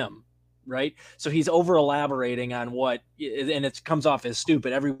from him. Right. So he's over elaborating on what, and it comes off as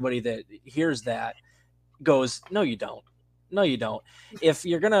stupid. Everybody that hears that goes, no, you don't. No, you don't. If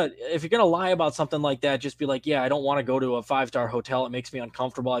you're going to lie about something like that, just be like, yeah, I don't want to go to a 5-star hotel. It makes me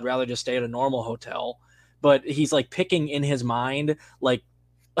uncomfortable. I'd rather just stay at a normal hotel. But he's like picking in his mind, like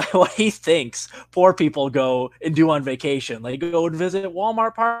what he thinks poor people go and do on vacation. Like go and visit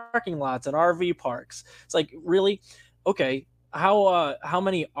Walmart parking lots and RV parks. It's like, really? Okay. How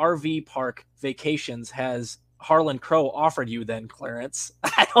many RV park vacations has Harlan Crow offered you then, Clarence?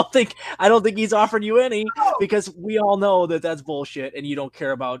 I don't think he's offered you any, because we all know that that's bullshit and you don't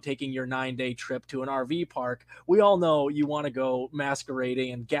care about taking your 9-day trip to an RV park. We all know you want to go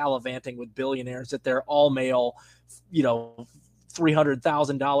masquerading and gallivanting with billionaires at their all male,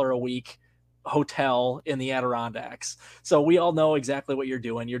 $300,000 a week hotel in the Adirondacks. So we all know exactly what you're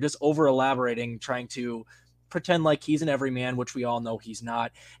doing. You're just over elaborating, trying to pretend like he's an everyman, which we all know he's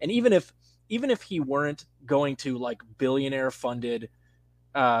not. And even if he weren't going to like billionaire funded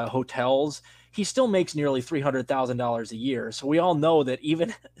hotels, he still makes nearly $300,000 a year. So we all know that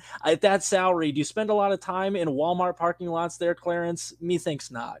even at that salary, do you spend a lot of time in Walmart parking lots there, Clarence? Methinks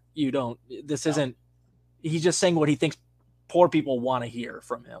not. You don't. This isn't. He's just saying what he thinks poor people want to hear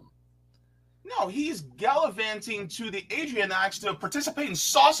from him. No, he's gallivanting to the Adriatic to participate in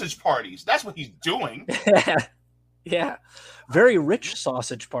sausage parties. That's what he's doing. Yeah. Very rich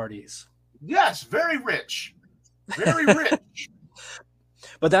sausage parties. Yes, very rich. Very rich.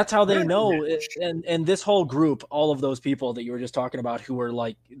 But that's how they know. And this whole group, all of those people that you were just talking about who were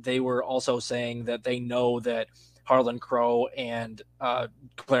like, they were also saying that they know that Harlan Crow and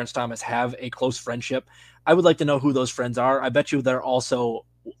Clarence Thomas have a close friendship. I would like to know who those friends are. I bet you they're also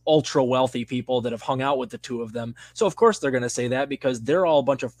ultra wealthy people that have hung out with the two of them. So of course they're going to say that, because they're all a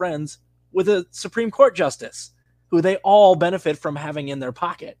bunch of friends with a Supreme Court justice. who they all benefit from having in their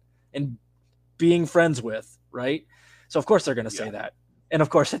pocket and being friends with, right? So of course they're going to say that. And of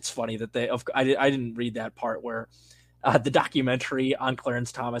course it's funny that I didn't read that part where the documentary on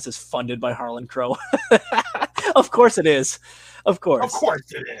Clarence Thomas is funded by Harlan Crow. Of course it is. Of course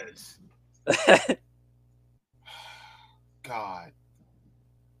it is. God.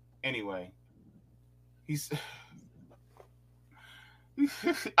 Anyway,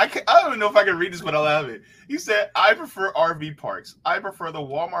 I don't even know if I can read this, but I'll have it. He said, I prefer RV parks. I prefer the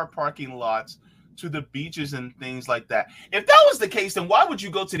Walmart parking lots to the beaches and things like that. If that was the case, then why would you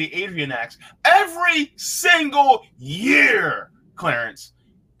go to the Adrianax every single year, Clarence?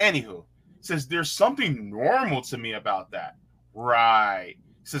 Anywho, says there's something normal to me about that. Right.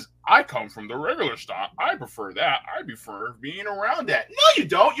 Says, I come from the regular stock. I prefer that. I prefer being around that. No, you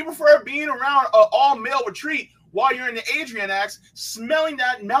don't. You prefer being around an all-male retreat while you're in the Adrianax, smelling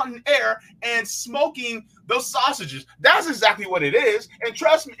that mountain air and smoking those sausages. That's exactly what it is. And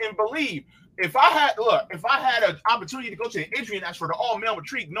trust me and believe, if I had an opportunity to go to the Adrianax for the all-male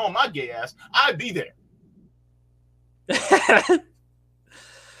retreat, knowing my gay ass, I'd be there.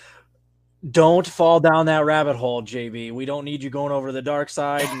 Don't fall down that rabbit hole, JB. We don't need you going over to the dark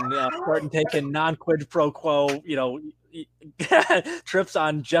side and starting taking non-quid pro quo, trips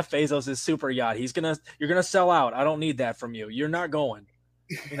on Jeff Bezos' super yacht. You're gonna sell out. I don't need that from you. You're not going.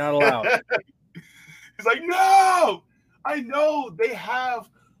 You're not allowed. He's like, no, I know they have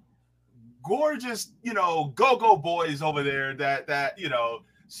gorgeous, go-go boys over there that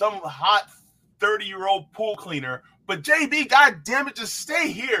some hot 30-year-old pool cleaner. But JB, God damn it, just stay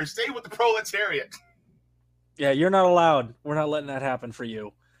here. Stay with the proletariat. Yeah, you're not allowed. We're not letting that happen for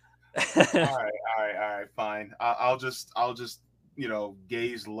you. All right, fine. I'll just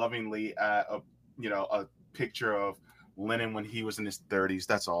gaze lovingly at a picture of Lennon when he was in his 30s.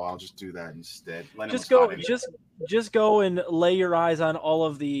 That's all. I'll just do that instead. Just go and lay your eyes on all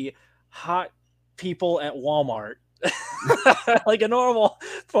of the hot people at Walmart, like a normal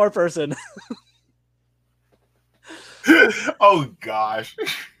poor person. Oh gosh.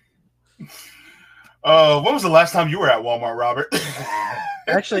 When was the last time you were at Walmart, Robert?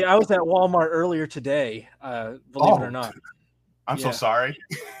 Actually, I was at Walmart earlier today. Believe it or not. I'm so sorry.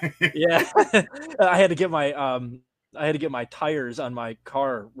 Yeah, I had to get my tires on my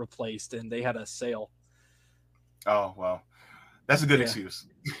car replaced, and they had a sale. Oh well, that's a good excuse.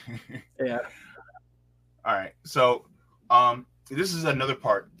 Yeah. All right. So, this is another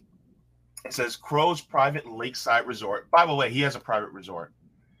part. It says Crow's private lakeside resort. By the way, he has a private resort.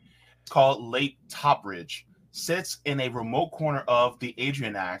 It's called Lake Topridge. Sits in a remote corner of the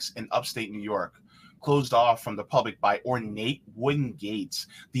Adrianax in upstate New York, closed off from the public by ornate wooden gates.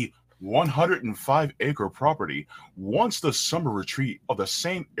 The 105-acre property, once the summer retreat of the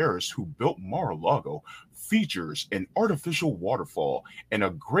same heiress who built Mar-a-Lago, features an artificial waterfall and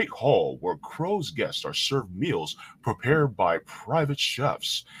a great hall where Crow's guests are served meals prepared by private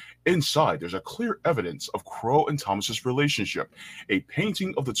chefs. Inside, there's a clear evidence of Crow and Thomas's relationship, a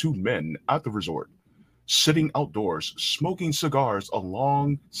painting of the two men at the resort, sitting outdoors, smoking cigars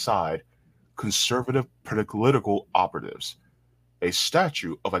alongside conservative political operatives. A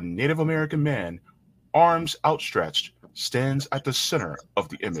statue of a Native American man, arms outstretched, stands at the center of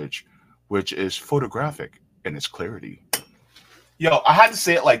the image, which is photographic in its clarity. Yo, I had to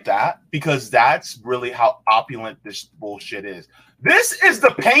say it like that because that's really how opulent this bullshit is. This is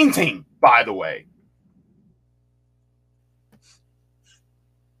the painting, by the way.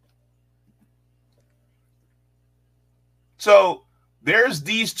 So there's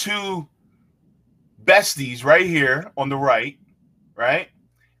these two besties right here on the right?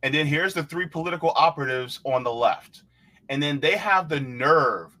 And then here's the three political operatives on the left. And then they have the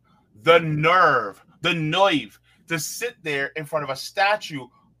nerve to sit there in front of a statue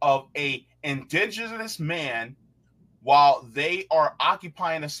of a indigenous man while they are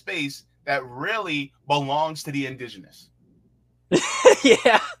occupying a space that really belongs to the indigenous.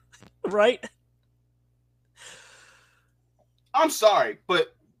 Yeah, right. I'm sorry,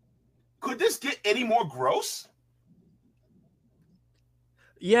 but could this get any more gross?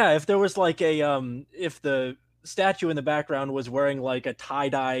 Yeah, if there was like if the statue in the background was wearing like a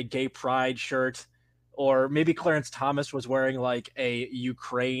tie-dye gay pride shirt, or maybe Clarence Thomas was wearing like a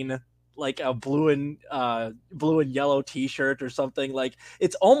Ukraine, like a blue and yellow t-shirt or something, like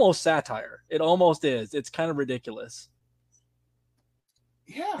it's almost satire. It almost is. It's kind of ridiculous.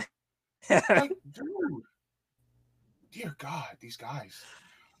 Yeah. Like, dude. Dear God, these guys.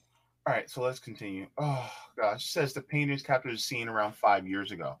 All right, so let's continue. Oh, gosh. It says the painters captured the scene around 5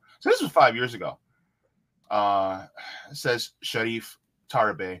 years ago. So this was 5 years ago. It says Sharif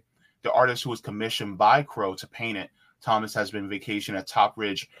Tarabe, the artist who was commissioned by Crow to paint it. Thomas has been vacationing at Top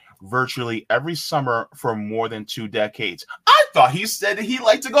Ridge virtually every summer for more than 2 decades. I thought he said that he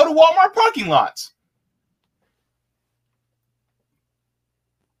liked to go to Walmart parking lots.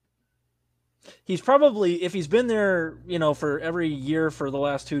 He's probably, if he's been there, for every year for the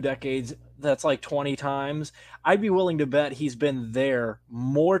last 2 decades, that's like 20 times. I'd be willing to bet he's been there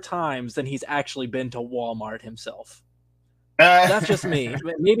more times than he's actually been to Walmart himself. That's just me.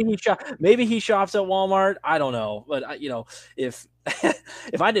 Maybe he shops at Walmart. I don't know, but if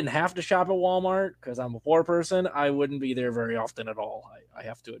if I didn't have to shop at Walmart because I'm a poor person, I wouldn't be there very often at all. I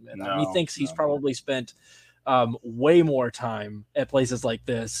have to admit. He thinks he's probably spent way more time at places like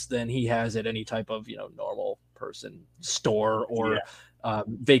this than he has at any type of normal person store or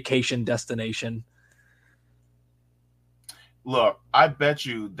vacation destination. Look, I bet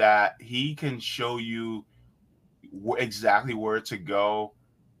you that he can show you exactly where to go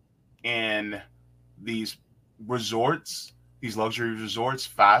in these resorts, these luxury resorts,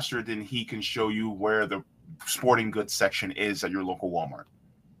 faster than he can show you where the sporting goods section is at your local Walmart.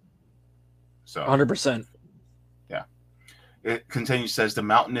 So 100%. Yeah. It continues, says the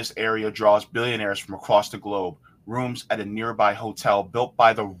mountainous area draws billionaires from across the globe. Rooms at a nearby hotel built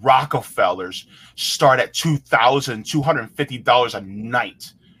by the Rockefellers start at $2,250 a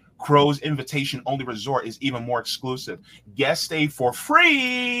night. Crow's invitation-only resort is even more exclusive. Guests stay for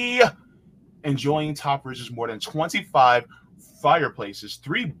free, enjoying Top Ridge's more than 25 fireplaces,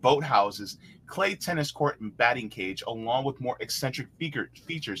 3 boathouses, clay tennis court, and batting cage, along with more eccentric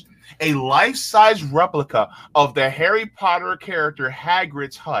features. A life-size replica of the Harry Potter character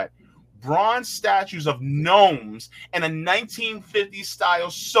Hagrid's hut, bronze statues of gnomes, and a 1950s-style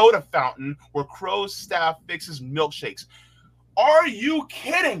soda fountain where Crow's staff fixes milkshakes. Are you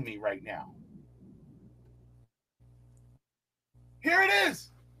kidding me right now? Here it is.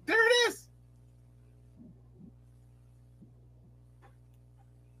 There it is.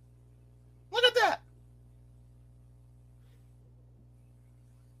 Look at that.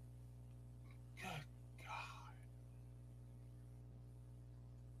 Good God.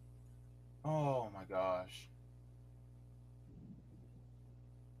 Oh my gosh.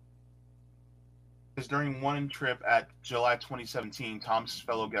 During one trip at July 2017, Thomas's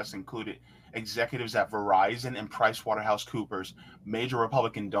fellow guests included executives at Verizon and PricewaterhouseCoopers, major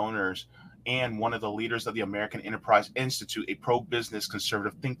Republican donors, and one of the leaders of the American Enterprise Institute, a pro-business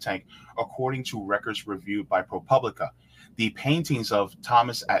conservative think tank, according to records reviewed by ProPublica. The paintings of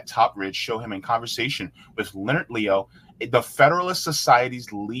Thomas at Top Ridge show him in conversation with Leonard Leo, the Federalist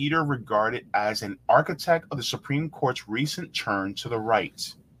Society's leader, regarded as an architect of the Supreme Court's recent turn to the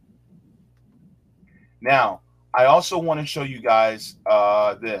right. Now, I also want to show you guys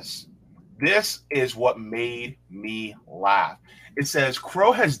this. This is what made me laugh. It says,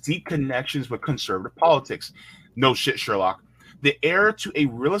 Crow has deep connections with conservative politics. No shit, Sherlock. The heir to a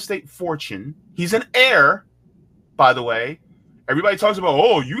real estate fortune. He's an heir, by the way. Everybody talks about,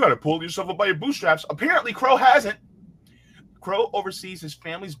 oh, you got to pull yourself up by your bootstraps. Apparently, Crow hasn't. Crow oversees his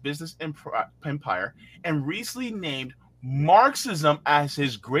family's business empire and recently named Marxism as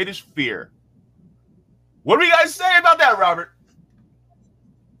his greatest fear. What do you guys say about that, Robert?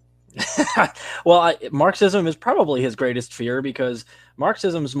 Well, Marxism is probably his greatest fear because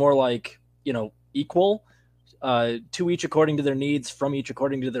Marxism is more like, equal, to each according to their needs, from each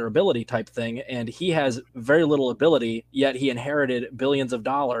according to their ability type thing. And he has very little ability, yet he inherited billions of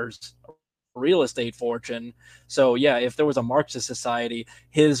dollars real estate fortune. So yeah, if there was a Marxist society,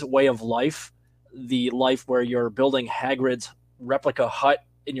 his way of life, the life where you're building Hagrid's replica hut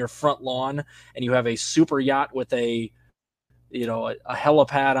in your front lawn and you have a super yacht with a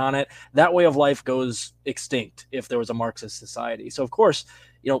helipad on it, that way of life goes extinct if there was a Marxist society. So of course,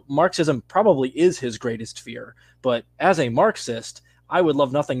 Marxism probably is his greatest fear, but as a Marxist, I would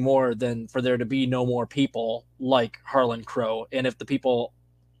love nothing more than for there to be no more people like Harlan Crow. And if the people,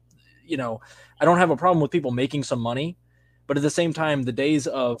 I don't have a problem with people making some money, but at the same time, the days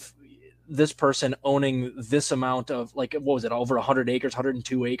of this person owning this amount of, like, what was it, over 100 acres,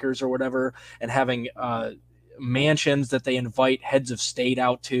 102 acres or whatever, and having mansions that they invite heads of state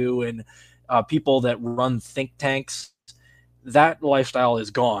out to, and people that run think tanks, that lifestyle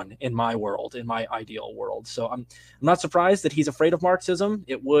is gone in my world, in my ideal world. So I'm not surprised that he's afraid of Marxism.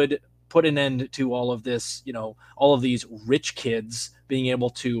 It would put an end to all of this, all of these rich kids being able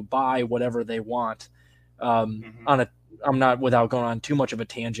to buy whatever they want. I'm not, without going on too much of a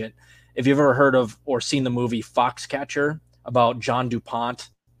tangent, if you've ever heard of or seen the movie Foxcatcher about John DuPont,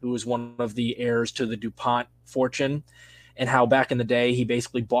 who was one of the heirs to the DuPont fortune, and how back in the day he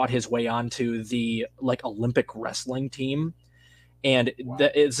basically bought his way onto the Olympic wrestling team, And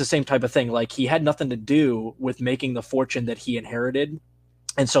it's the same type of thing. Like, he had nothing to do with making the fortune that he inherited.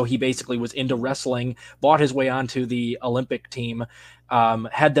 And so he basically was into wrestling, bought his way onto the Olympic team,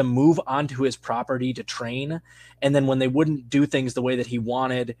 had them move onto his property to train. And then when they wouldn't do things the way that he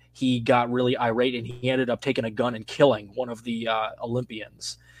wanted, he got really irate, and he ended up taking a gun and killing one of the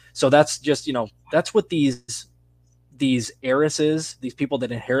Olympians. So that's just, that's what these heiresses, these people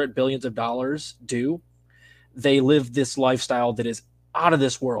that inherit billions of dollars, do. They live this lifestyle that is out of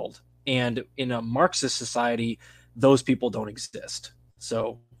this world. And in a Marxist society, those people don't exist.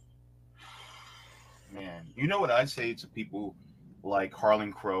 So, man, you know what I say to people like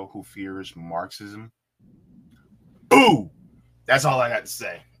Harlan Crow who fears Marxism? Boo! That's all I got to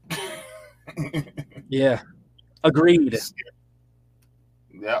say. Yeah, agreed.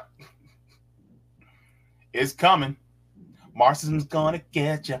 Yep. It's coming. Marxism's gonna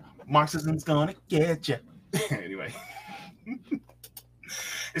get you. Marxism's gonna get you. Anyway.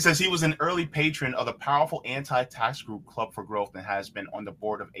 It says he was an early patron of the powerful anti-tax group Club for Growth and has been on the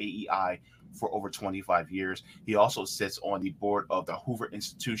board of AEI for over 25 years. He also sits on the board of the Hoover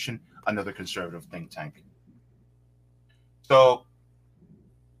Institution, another conservative think tank. So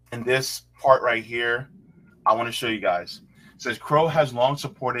in this part right here, I want to show you guys. It says Crow has long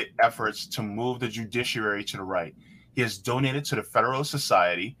supported efforts to move the judiciary to the right. He has donated to the Federalist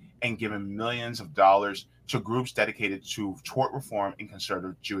Society and given millions of dollars to groups dedicated to tort reform and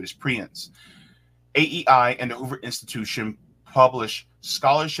conservative jurisprudence. AEI and the Hoover Institution publish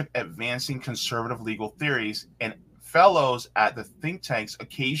scholarship advancing conservative legal theories, and fellows at the think tanks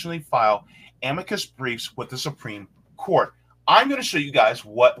occasionally file amicus briefs with the Supreme Court. I'm going to show you guys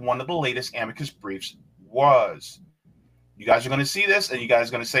what one of the latest amicus briefs was. You guys are going to see this, and you guys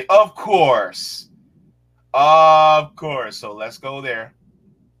are going to say, of course. Of course. So let's go there.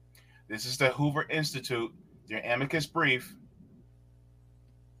 This is the Hoover Institute, their amicus brief.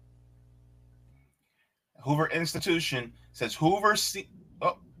 Hoover Institution says Hoover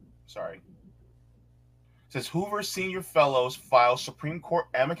senior fellows file Supreme Court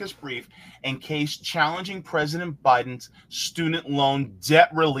amicus brief in case challenging President Biden's student loan debt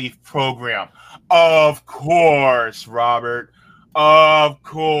relief program. Of course, Robert. Of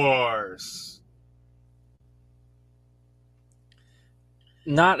course.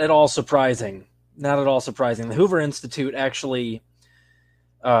 Not at all surprising. Not at all surprising. The Hoover Institute actually,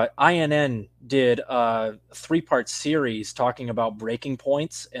 INN did a 3-part series talking about breaking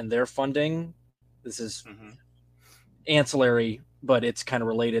points and their funding. This is ancillary, but it's kind of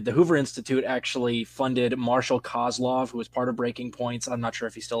related. The Hoover Institute actually funded Marshall Kozlov, who was part of Breaking Points. I'm not sure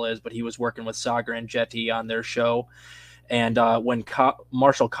if he still is, but he was working with Sagar and Jetty on their show. And when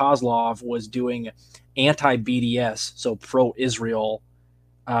Marshall Kozlov was doing anti-BDS, so pro-Israel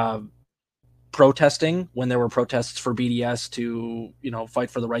protesting, when there were protests for BDS to, fight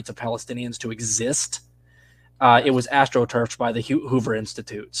for the rights of Palestinians to exist, it was astroturfed by the Hoover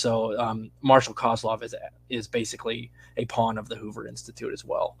Institute. So Marshall Kozlov is basically a pawn of the Hoover Institute as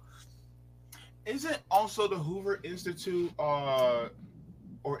well. Isn't also the Hoover Institute, or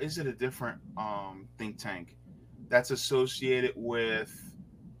is it a different think tank that's associated with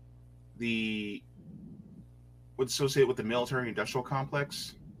the military industrial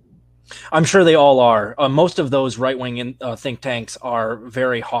complex? I'm sure they all are. Most of those right-wing think tanks are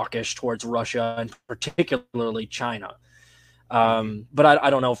very hawkish towards Russia and particularly China. But I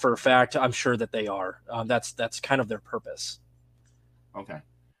don't know for a fact. I'm sure that they are. That's kind of their purpose. Okay.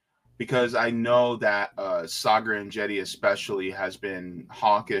 Because I know that Sagar and Jetty especially has been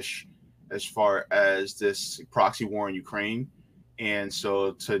hawkish as far as this proxy war in Ukraine. And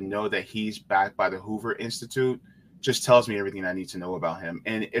so to know that he's backed by the Hoover Institute just tells me everything I need to know about him.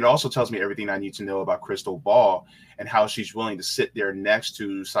 And it also tells me everything I need to know about Crystal Ball and how she's willing to sit there next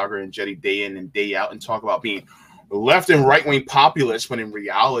to Sagar and Jetty day in and day out and talk about being left and right-wing populists when in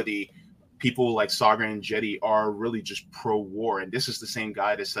reality, people like Sagar and Jetty are really just pro-war. And this is the same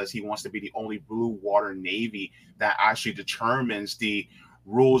guy that says he wants to be the only blue water navy that actually determines the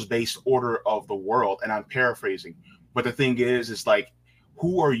rules-based order of the world. And I'm paraphrasing. But the thing is like,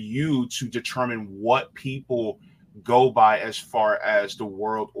 who are you to determine what people go by as far as the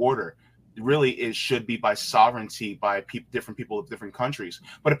world order? Really, it should be by sovereignty, by different people of different countries.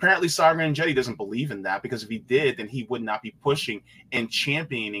 But apparently Sagar and Jetty doesn't believe in that, because if he did, then he would not be pushing and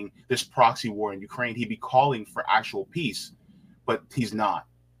championing this proxy war in Ukraine. He'd be calling for actual peace, but he's not.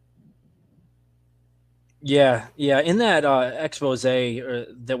 Yeah. In that expose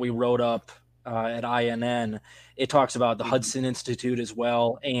that we wrote up at INN, it talks about the Hudson Institute as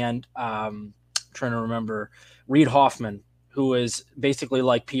well, and I'm trying to remember Reid Hoffman, who is basically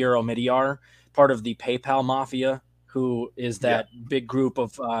like Pierre Omidyar, part of the PayPal mafia, who is that big group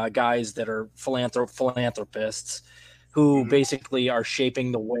of guys that are philanthropists who basically are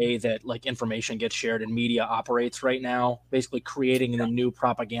shaping the way that like information gets shared and media operates right now, basically creating a new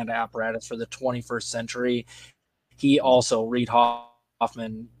propaganda apparatus for the 21st century. He also, Reid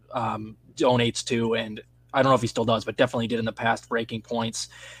Hoffman, donates to, and I don't know if he still does, but definitely did in the past, Breaking Points.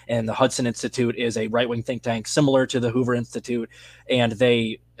 And the Hudson Institute is a right-wing think tank similar to the Hoover Institute. And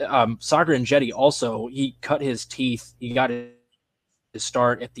they, Sagar Enjeti also, he cut his teeth. He got his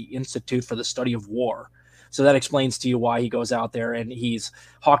start at the Institute for the Study of War. So that explains to you why he goes out there and he's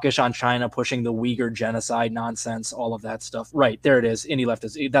hawkish on China, pushing the Uyghur genocide nonsense, all of that stuff. Right, there it is. Indie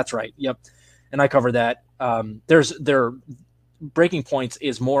leftist. That's right. Yep. And I cover that. Their Breaking Points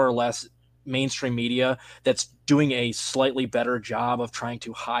is more or less mainstream media that's doing a slightly better job of trying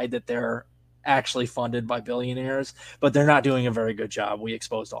to hide that they're actually funded by billionaires, but they're not doing a very good job. We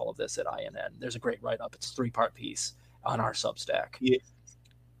exposed all of this at INN. There's a great write-up. It's a 3-part piece on our Substack.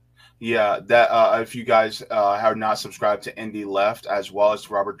 Yeah, that if you guys have not subscribed to Indie Left as well as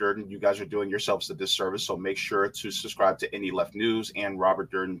to Robert Durden, you guys are doing yourselves a disservice. So make sure to subscribe to Indie Left News and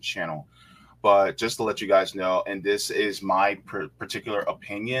Robert Durden channel. But just to let you guys know, and this is my particular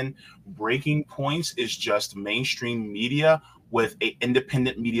opinion, Breaking Points is just mainstream media with an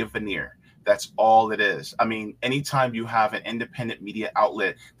independent media veneer. That's all it is. I mean, anytime you have an independent media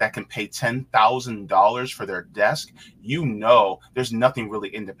outlet that can pay $10,000 for their desk, you know there's nothing really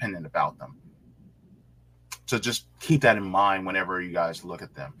independent about them. So just keep that in mind whenever you guys look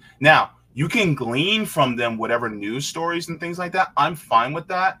at them. Now, you can glean from them whatever news stories and things like that. I'm fine with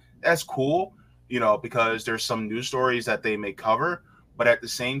that. That's cool, you know, because there's some news stories that they may cover. But at the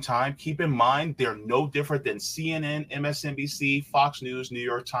same time, keep in mind, they're no different than CNN, MSNBC, Fox News, New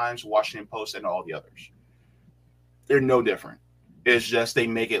York Times, Washington Post, and all the others. They're no different. It's just they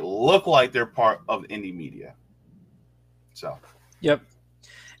make it look like they're part of indie media. So. Yep.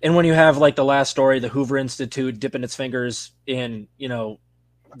 And when you have like the last story, the Hoover Institute dipping its fingers in, you know,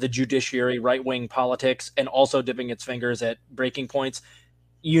 the judiciary, right-wing politics, and also dipping its fingers at Breaking Points,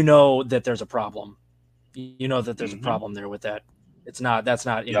 you know that there's a problem. You know that there's a problem there with that. That's not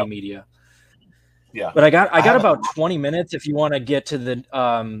indie media. Yeah. But I got about 20 minutes if you want to get to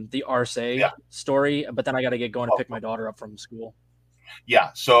the Arce story, but then I got to get going to pick my daughter up from school. Yeah.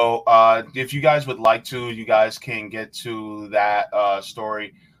 So if you guys would like to, you guys can get to that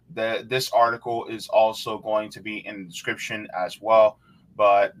story. This article is also going to be in the description as well.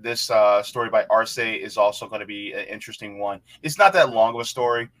 But this story by Arce is also going to be an interesting one. It's not that long of a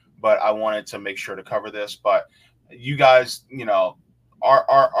story, but I wanted to make sure to cover this. But you guys, you know,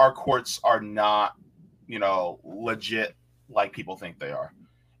 our courts are not, you know, legit like people think they are.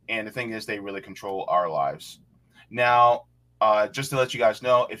 And the thing is, they really control our lives. Now, just to let you guys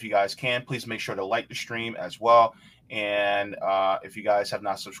know, if you guys can, please make sure to like the stream as well. And if you guys have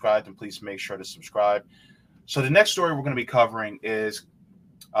not subscribed, then please make sure to subscribe. So the next story we're going to be covering is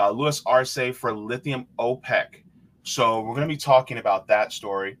Louis Arce for lithium OPEC. So we're going to be talking about that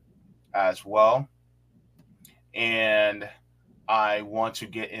story as well. And I want to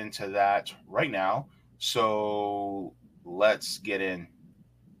get into that right now. So let's get in.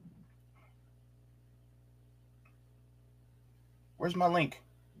 Where's my link?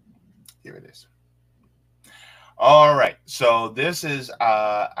 Here it is. All right. So this is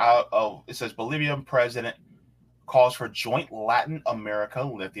out of, it says Bolivian president calls for joint Latin America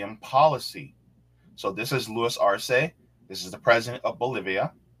lithium policy. So this is Louis Arce. This is the president of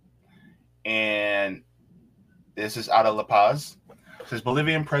Bolivia. And this is out of La Paz. It says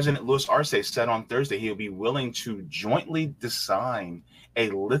Bolivian President Louis Arce said on Thursday he will be willing to jointly design a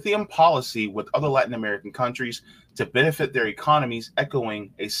lithium policy with other Latin American countries to benefit their economies,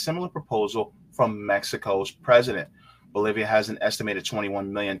 echoing a similar proposal from Mexico's president. Bolivia has an estimated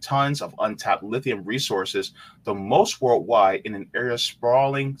 21 million tons of untapped lithium resources, the most worldwide, in an area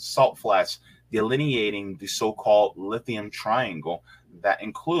sprawling salt flats delineating the so-called lithium triangle that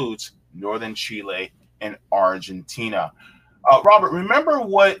includes northern Chile and Argentina. Robert, remember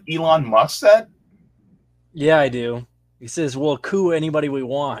what Elon Musk said? Yeah, I do. He says we'll coup anybody we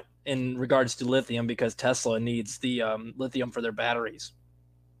want in regards to lithium because Tesla needs the lithium for their batteries.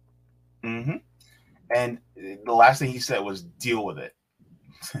 Mm-hmm. And the last thing he said was deal with it.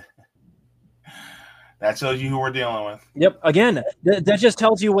 That tells you who we're dealing with. Yep. Again, that just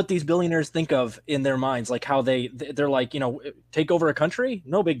tells you what these billionaires think of in their minds, like how they're like, you know, take over a country,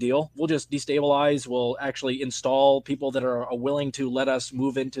 no big deal. We'll just destabilize. We'll actually install people that are willing to let us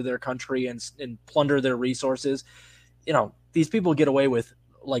move into their country and plunder their resources. You know, these people get away with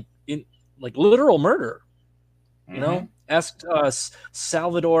like literal murder. You know, ask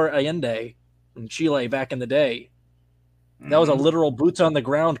Salvador Allende in Chile back in the day. That was a literal boots on the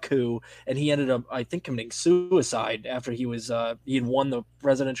ground coup, and he ended up, I think, committing suicide after he had won the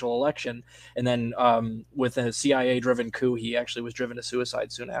presidential election, and then with a CIA-driven coup, he actually was driven to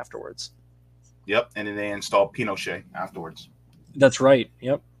suicide soon afterwards. Yep, and then they installed Pinochet afterwards. That's right.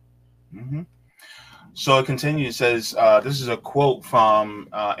 Yep. Mm-hmm. So it continues. It says, this is a quote from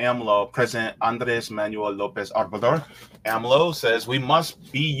AMLO, President Andres Manuel Lopez Obrador. AMLO says, we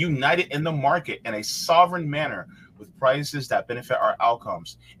must be united in the market in a sovereign manner with prices that benefit our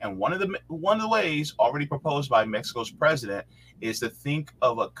outcomes. And one of the ways already proposed by Mexico's president is to think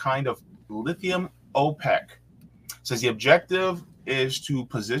of a kind of lithium OPEC. It says the objective is to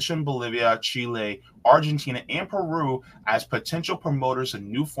position Bolivia, Chile, Argentina, and Peru as potential promoters of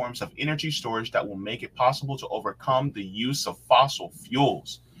new forms of energy storage that will make it possible to overcome the use of fossil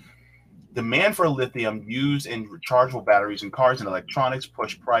fuels. Demand for lithium used in rechargeable batteries in cars and electronics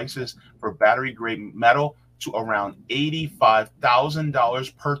pushed prices for battery-grade metal to around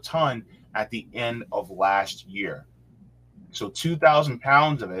 $85,000 per ton at the end of last year. So 2,000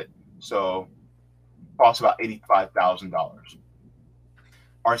 pounds of it, so costs about $85,000.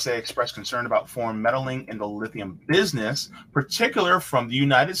 Arce expressed concern about foreign meddling in the lithium business, particularly from the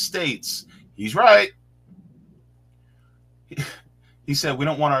United States. He's right. He said, we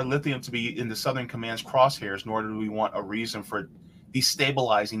don't want our lithium to be in the Southern Command's crosshairs, nor do we want a reason for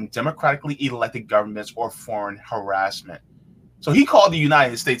destabilizing democratically elected governments or foreign harassment. So he called the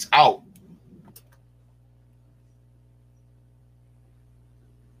United States out.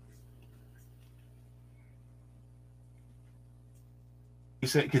 He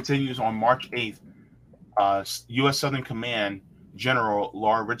said, continues on March 8th, U.S. Southern Command General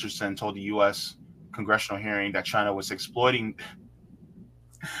Laura Richardson told the U.S. congressional hearing that China was exploiting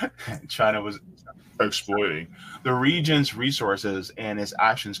the region's resources, and its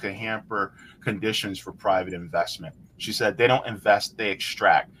actions can hamper conditions for private investment. She said they don't invest, they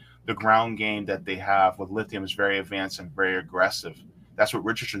extract. The ground game that they have with lithium is very advanced and very aggressive. That's what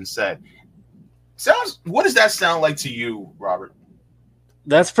Richardson said. What does that sound like to you, Robert?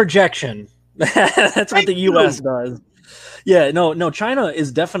 That's projection. That's what the U.S. does. Yeah, no, China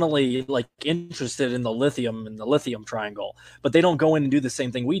is definitely like interested in the lithium triangle, but they don't go in and do the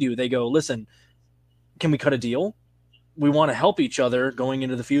same thing we do. They go, listen, can we cut a deal? We want to help each other going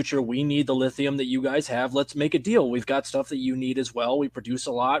into the future. We need the lithium that you guys have. Let's make a deal. We've got stuff that you need as well. We produce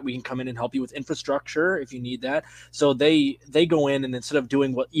a lot. We can come in and help you with infrastructure if you need that. So they go in, and instead of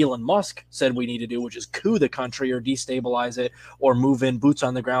doing what Elon Musk said we need to do, which is coup the country or destabilize it or move in boots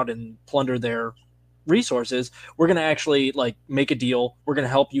on the ground and plunder their resources, we're going to actually like make a deal. We're going to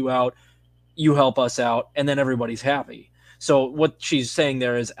help you out. You help us out. And then everybody's happy. So what she's saying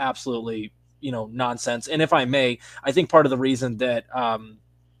there is absolutely, nonsense. And if I may, I think part of the reason that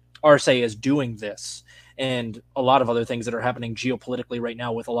Arce is doing this and a lot of other things that are happening geopolitically right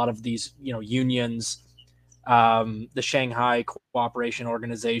now with a lot of these, unions, the Shanghai Cooperation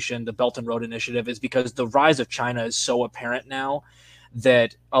Organization, the Belt and Road Initiative, is because the rise of China is so apparent now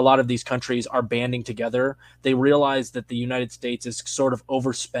that a lot of these countries are banding together. They realize that the United States is sort of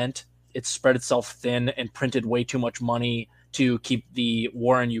overspent. It's spread itself thin and printed way too much money to keep the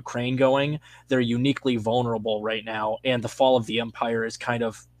war in Ukraine going. They're uniquely vulnerable right now. And the fall of the empire is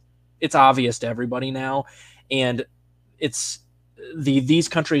it's obvious to everybody now. And these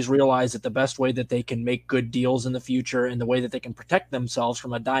countries realize that the best way that they can make good deals in the future and the way that they can protect themselves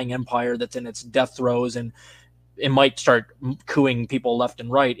from a dying empire that's in its death throes and it might start cooing people left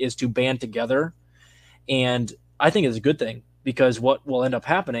and right is to band together. And I think it's a good thing, because what will end up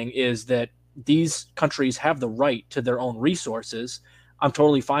happening is that these countries have the right to their own resources. I'm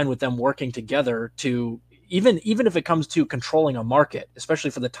totally fine with them working together to, even if it comes to controlling a market,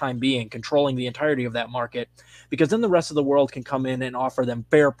 especially for the time being, controlling the entirety of that market, because then the rest of the world can come in and offer them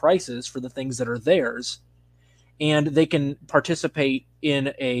fair prices for the things that are theirs. And they can participate in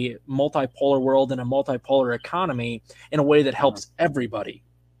a multipolar world and a multipolar economy in a way that helps everybody.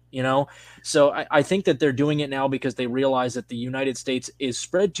 So I think that they're doing it now because they realize that the United States is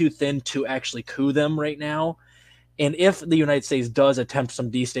spread too thin to actually coup them right now. And if the United States does attempt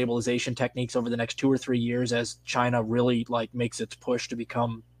some destabilization techniques over the next 2 or 3 years, as China really makes its push to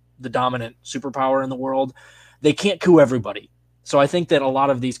become the dominant superpower in the world, they can't coup everybody. So I think that a lot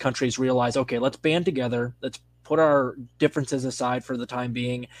of these countries realize, okay, let's band together. Let's put our differences aside for the time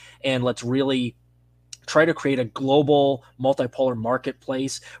being, and let's really try to create a global multipolar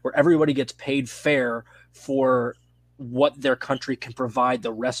marketplace where everybody gets paid fair for what their country can provide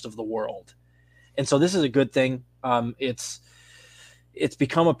the rest of the world. And so this is a good thing. It's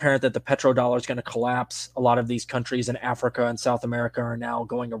become apparent that the petrodollar is going to collapse. A lot of these countries in Africa and South America are now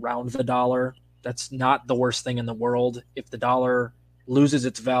going around the dollar. That's not the worst thing in the world. If the dollar loses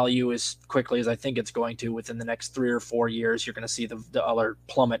its value as quickly as I think it's going to within the next 3 or 4 years, you're going to see the dollar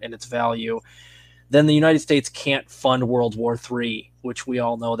plummet in its value. Then the United States can't fund World War III, which we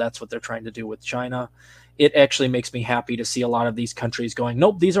all know that's what they're trying to do with China. It actually makes me happy to see a lot of these countries going,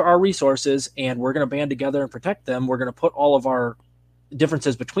 nope, these are our resources, and we're going to band together and protect them. We're going to put all of our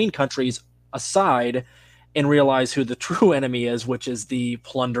differences between countries aside and realize who the true enemy is, which is the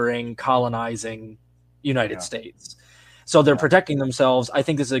plundering, colonizing United States. So they're protecting themselves. I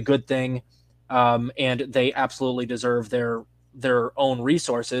think this is a good thing, and they absolutely deserve their own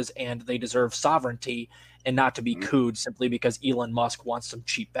resources, and they deserve sovereignty and not to be cooed simply because Elon Musk wants some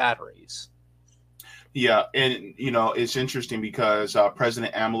cheap batteries. Yeah, and it's interesting because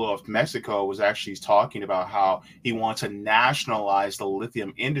President AMLO of Mexico was actually talking about how he wants to nationalize the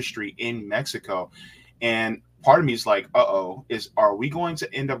lithium industry in Mexico, and part of me is like, are we going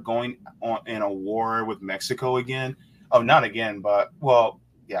to end up going on in a war with Mexico again? Oh, not again, but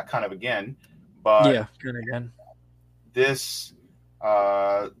kind of again. But yeah, kind of again. This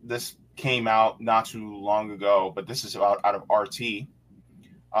came out not too long ago, but this is out of RT.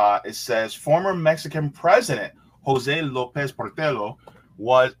 It says former Mexican President Jose Lopez Portillo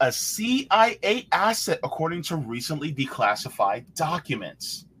was a CIA asset according to recently declassified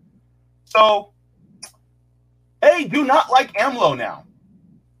documents. So they do not like AMLO now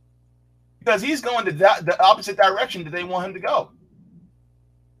because he's going to the opposite direction that they want him to go.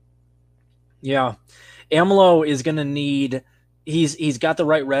 Yeah. AMLO is going to need, he's got the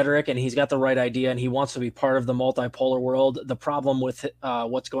right rhetoric and he's got the right idea and he wants to be part of the multipolar world. The problem with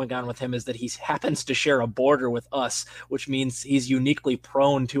what's going on with him is that he happens to share a border with us, which means he's uniquely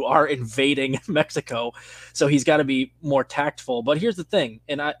prone to our invading Mexico. So he's got to be more tactful. But here's the thing,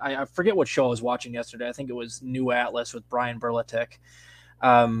 and I forget what show I was watching yesterday. I think it was New Atlas with Brian Burlatek.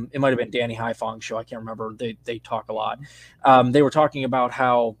 It might have been Danny Haifong's show. I can't remember. They talk a lot. They were talking about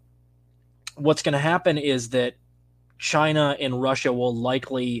how what's going to happen is that China and Russia will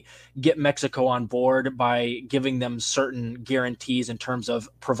likely get Mexico on board by giving them certain guarantees in terms of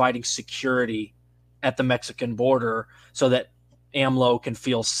providing security at the Mexican border so that AMLO can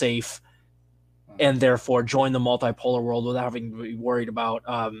feel safe and therefore join the multipolar world without having to be worried about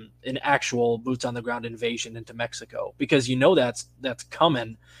an actual boots on the ground invasion into Mexico. Because that's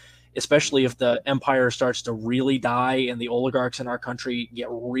coming, especially if the empire starts to really die and the oligarchs in our country get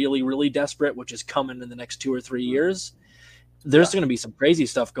really, really desperate, which is coming in the next 2 or 3 years. There's going to be some crazy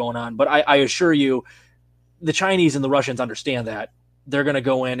stuff going on. But I assure you, the Chinese and the Russians understand that. They're going to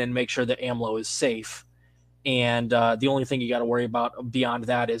go in and make sure that AMLO is safe. And the only thing you got to worry about beyond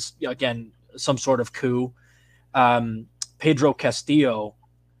that is, again, some sort of coup. Pedro Castillo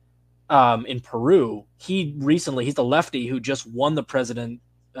in Peru, he's the lefty who just won the presidency,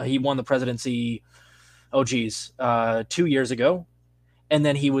 2 years ago. And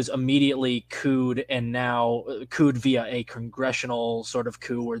then he was immediately couped and now couped via a congressional sort of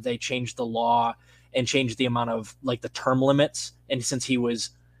coup where they changed the law and changed the amount of the term limits. And since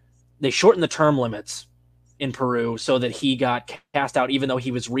they shortened the term limits in Peru so that he got cast out, even though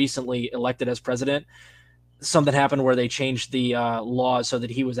he was recently elected as president, something happened where they changed the laws so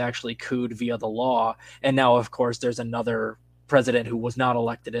that he was actually couped via the law. And now, of course, there's another president who was not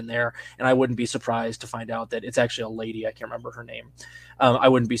elected in there, and I wouldn't be surprised to find out that it's actually a lady. I can't remember her name. I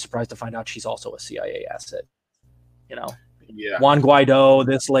wouldn't be surprised to find out she's also a CIA asset. Juan Guaido,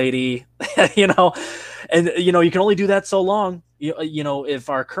 this lady, and you can only do that so long. If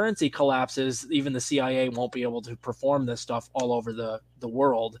our currency collapses, even the CIA won't be able to perform this stuff all over the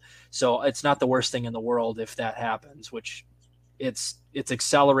world. So it's not the worst thing in the world if that happens, which it's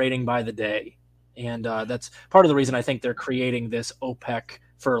accelerating by the day. And that's part of the reason I think they're creating this OPEC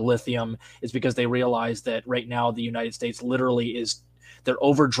for lithium is because they realize that right now the United States literally they're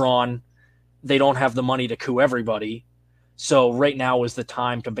overdrawn. They don't have the money to coup everybody. So right now is the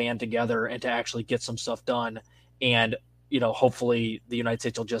time to band together and to actually get some stuff done. And, hopefully the United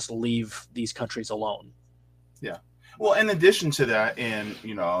States will just leave these countries alone. Yeah. Well, in addition to that, and,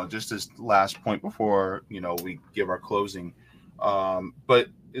 just this last point before, we give our closing, but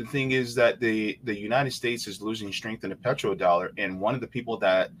the thing is that the United States is losing strength in the petrodollar. And one of the people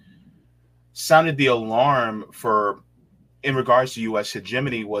that sounded the alarm in regards to U.S.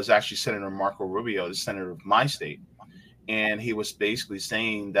 hegemony was actually Senator Marco Rubio, the senator of my state. And he was basically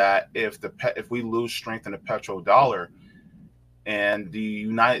saying that if we lose strength in the petrodollar and the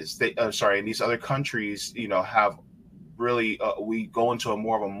United States, and these other countries, have really, we go into a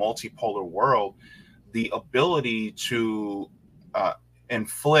more of a multipolar world, the ability to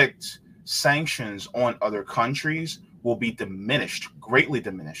inflict sanctions on other countries will be diminished, greatly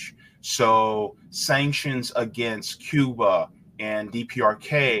diminished. So sanctions against Cuba and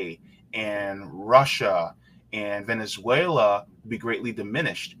DPRK and Russia and Venezuela will be greatly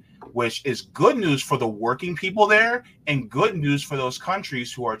diminished, which is good news for the working people there and good news for those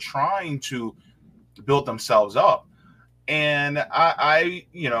countries who are trying to build themselves up. And I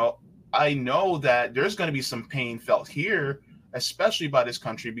know that there's going to be some pain felt here, especially by this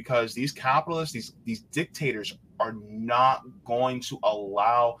country, because these capitalists, these dictators are not going to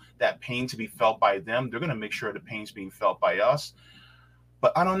allow that pain to be felt by them. They're going to make sure the pain's being felt by us.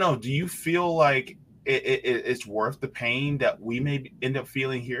 But I don't know. Do you feel like it's worth the pain that we may end up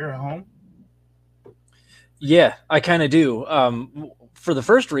feeling here at home? Yeah, I kind of do. For the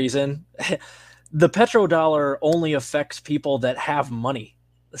first reason, the petrodollar only affects people that have money.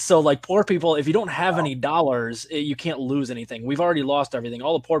 So like poor people, if you don't have any dollars, you can't lose anything. We've already lost everything.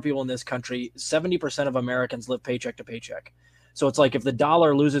 All the poor people in this country, 70% of Americans live paycheck to paycheck. So it's like if the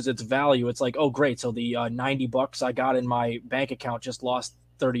dollar loses its value, it's like, oh, great. So the $90 I got in my bank account just lost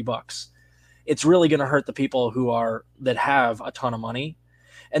 $30. It's really going to hurt the people that have a ton of money.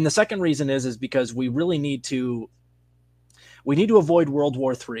 And the second reason is because we really need to avoid World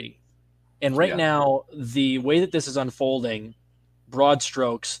War III. And right now, the way that this is unfolding, broad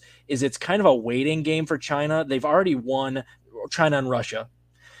strokes, is it's kind of a waiting game for China. They've already won, China and Russia.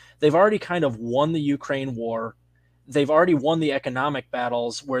 They've already kind of won the Ukraine war. They've already won the economic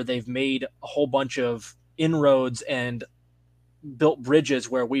battles where they've made a whole bunch of inroads and built bridges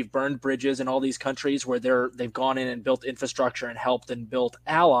where we've burned bridges in all these countries where they've gone in and built infrastructure and helped and built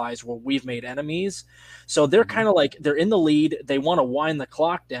allies where we've made enemies. So they're kind of like, they're in the lead. They want to wind the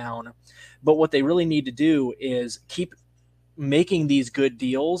clock down. But what they really need to do is keep making these good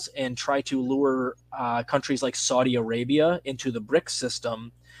deals and try to lure countries like Saudi Arabia into the BRICS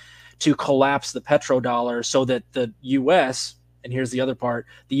system to collapse the petrodollar so that the U.S., and here's the other part,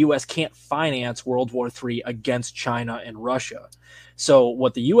 the U.S. can't finance World War III against China and Russia. So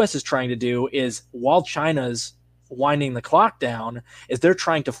what the U.S. is trying to do is, while China's winding the clock down, is they're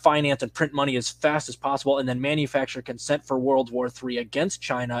trying to finance and print money as fast as possible and then manufacture consent for World War III against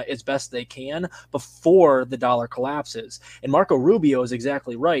China as best they can before the dollar collapses. And Marco Rubio is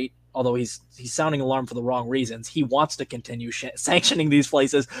exactly right, although he's sounding alarm for the wrong reasons. He wants to continue sanctioning these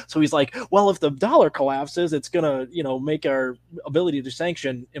places. So he's like, well, if the dollar collapses, it's going to, make our ability to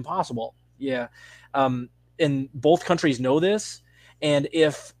sanction impossible. Yeah. And both countries know this. And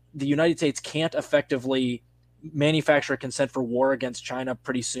if the United States can't effectively manufacture consent for war against China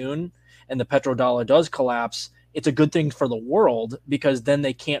pretty soon, and the petrodollar does collapse, it's a good thing for the world because then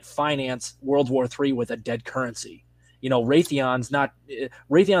they can't finance World War III with a dead currency.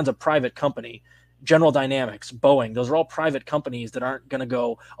 Raytheon's a private company. General Dynamics, Boeing, those are all private companies that aren't going to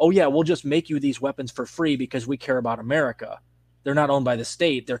go, oh yeah, we'll just make you these weapons for free because we care about America. They're not owned by the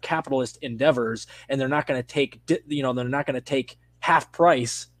state. They're capitalist endeavors, and they're not going to take half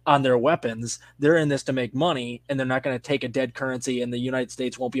price on their weapons. They're in this to make money, and they're not going to take a dead currency, and the United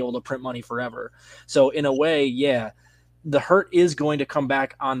States won't be able to print money forever. So in a way, yeah, the hurt is going to come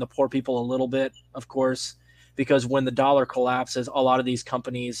back on the poor people a little bit, of course, because when the dollar collapses, a lot of these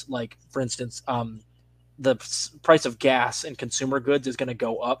companies, like for instance, the price of gas and consumer goods is going to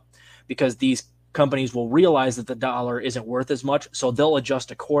go up because these companies will realize that the dollar isn't worth as much. So they'll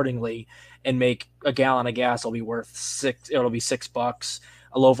adjust accordingly and make a gallon of gas will be worth $6.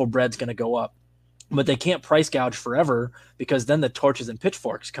 A loaf of bread's going to go up, but they can't price gouge forever because then the torches and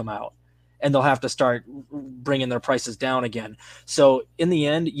pitchforks come out and they'll have to start bringing their prices down again. So in the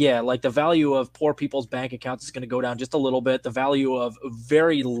end, yeah, like the value of poor people's bank accounts is going to go down just a little bit. The value of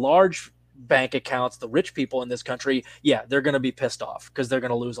very large bank accounts, the rich people in this country, yeah, they're going to be pissed off because they're going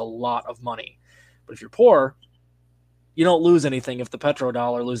to lose a lot of money. But if you're poor, you don't lose anything if the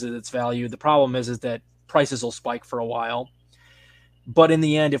petrodollar loses its value. The problem is that prices will spike for a while. But in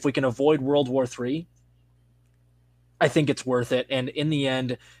the end, if we can avoid World War III, I think it's worth it. And in the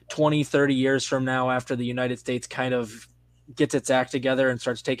end, 20, 30 years from now, after the United States kind of gets its act together and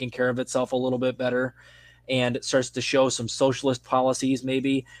starts taking care of itself a little bit better and starts to show some socialist policies,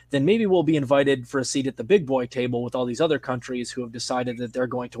 then maybe we'll be invited for a seat at the big boy table with all these other countries who have decided that they're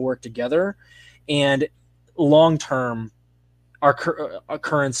going to work together. And long-term, our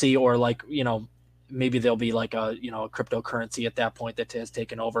currency, or maybe there'll be like a cryptocurrency at that point that has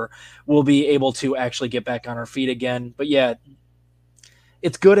taken over, we'll be able to actually get back on our feet again. But yeah,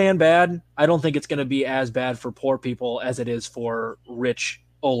 it's good and bad. I don't think it's going to be as bad for poor people as it is for rich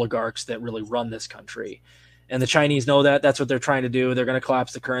oligarchs that really run this country. And the Chinese know that. That's what they're trying to do. They're going to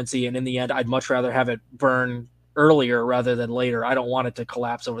collapse the currency. And in the end, I'd much rather have it burn earlier rather than later. I don't want it to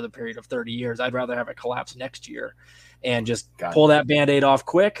collapse over the period of 30 years. I'd rather have it collapse next year and just pull that Band-Aid off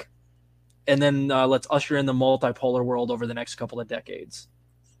quick. And then let's usher in the multipolar world over the next couple of decades.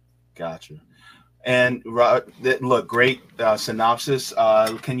 Gotcha. And look, great synopsis.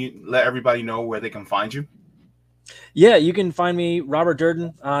 Can you let everybody know where they can find you? Yeah, you can find me, Robert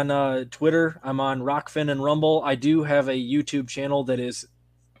Durden, on Twitter. I'm on Rockfin and Rumble. I do have a YouTube channel that is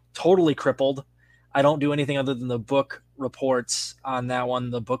totally crippled. I don't do anything other than the book reports on that one,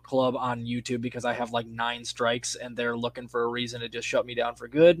 the book club on YouTube, because I have like 9 strikes and they're looking for a reason to just shut me down for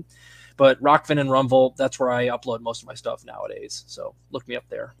good. But Rockfin and Rumble, that's where I upload most of my stuff nowadays. So look me up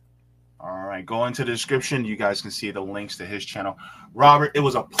there. All right, go into the description. You guys can see the links to his channel. Robert, it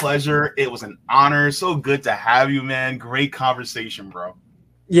was a pleasure. It was an honor. So good to have you, man. Great conversation, bro.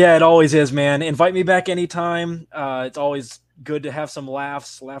 Yeah, it always is, man. Invite me back anytime. It's always good to have some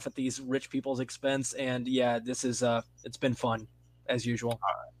laughs, laugh at these rich people's expense. And yeah, this is it's been fun as usual.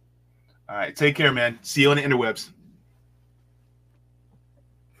 All right. Take care, man. See you on the interwebs.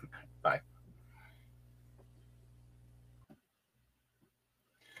 Bye.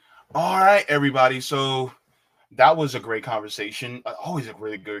 All right, everybody. So that was a great conversation. Always a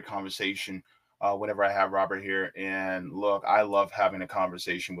really good conversation whenever I have Robert here. And look, I love having a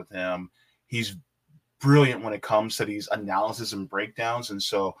conversation with him. He's brilliant when it comes to these analysis and breakdowns. And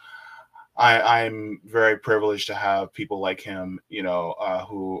so I'm very privileged to have people like him,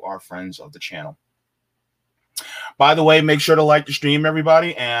 who are friends of the channel. By the way, make sure to like the stream,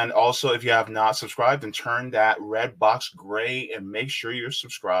 everybody. And also, if you have not subscribed, then turn that red box gray and make sure you're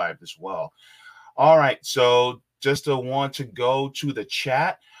subscribed as well. All right. So just want to go to the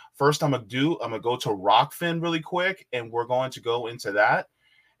chat. First, I'm going to go to Rockfin really quick, and we're going to go into that.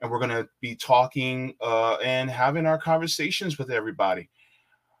 And we're going to be talking and having our conversations with everybody.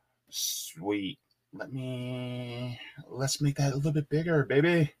 Sweet. Let's make that a little bit bigger,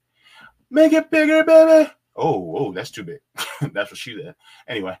 baby. Make it bigger, baby. Oh, that's too big. That's what she did.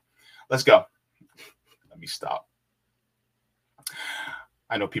 Anyway, let's go. Let me stop.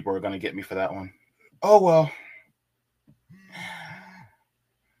 I know people are going to get me for that one. Oh, well.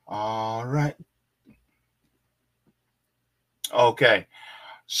 All right. Okay.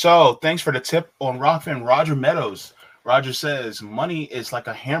 So thanks for the tip on Rockfin. Roger Meadows. Roger says, money is like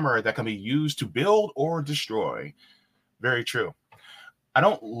a hammer that can be used to build or destroy. Very true. I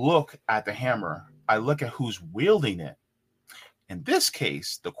don't look at the hammer. I look at who's wielding it. In this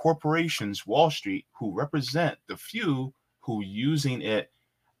case, the corporations, Wall Street, who represent the few who using it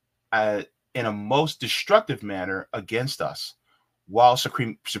in a most destructive manner against us, while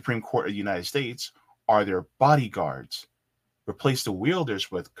Supreme Court of the United States are their bodyguards. Replace the wielders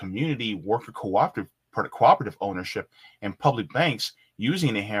with community worker cooperative ownership and public banks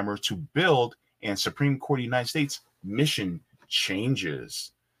using a hammer to build, and Supreme Court of the United States mission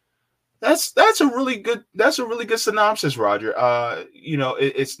changes. That's a really good synopsis, Roger.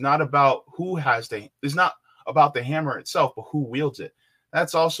 It's not about it's not about the hammer itself, but who wields it.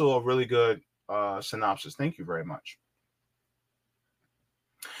 That's also a really good synopsis. Thank you very much.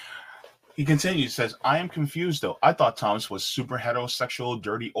 He continues, says, I am confused though. I thought Thomas was super heterosexual,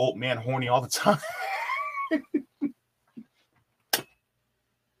 dirty old man, horny all the time.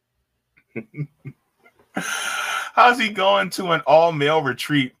 How's he going to an all-male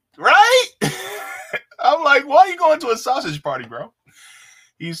retreat? Right? I'm like, why are you going to a sausage party, bro?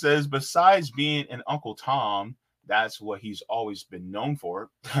 He says, besides being an Uncle Tom, that's what he's always been known for.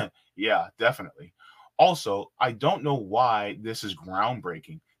 Yeah, definitely. Also, I don't know why this is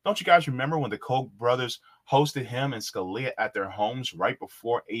groundbreaking. Don't you guys remember when the Koch brothers hosted him and Scalia at their homes right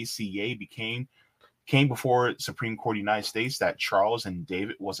before ACA came before Supreme Court of the United States that Charles and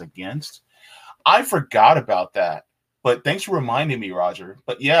David was against? I forgot about that. But thanks for reminding me, Roger.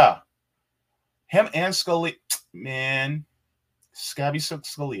 But yeah, him and Scalia, man, Scabby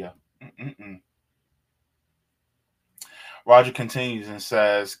Scalia. Roger continues and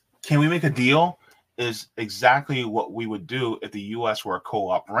says, can we make a deal? Is exactly what we would do if the U.S. were a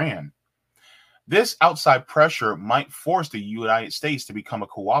co-op ran. This outside pressure might force the United States to become a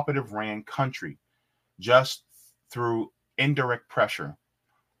cooperative ran country just through indirect pressure,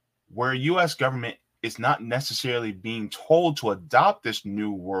 where U.S. government is not necessarily being told to adopt this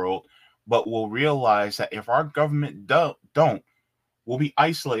new world, but will realize that if our government don't, we'll be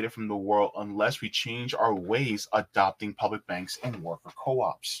isolated from the world unless we change our ways adopting public banks and worker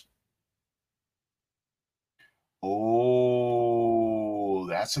co-ops. Oh,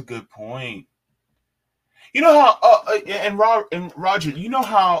 that's a good point. You know how, and Roger, you know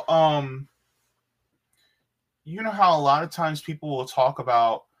how a lot of times people will talk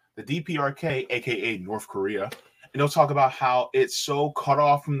about the DPRK, aka North Korea, and they'll talk about how it's so cut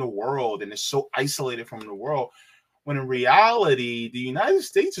off from the world and it's so isolated from the world, when in reality, the United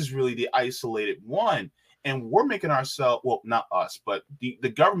States is really the isolated one. And we're making ourselves, well, not us, but the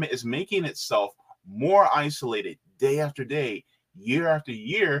government is making itself more isolated day after day, year after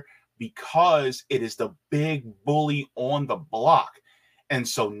year, because it is the big bully on the block. And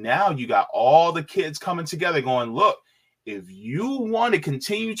so now you got all the kids coming together going, look, if you want to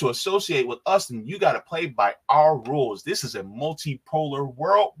continue to associate with us, then you got to play by our rules. This is a multipolar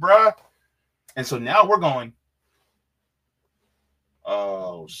world, bruh. And so now we're going,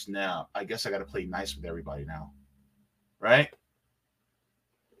 oh, snap. I guess I got to play nice with everybody now. Right?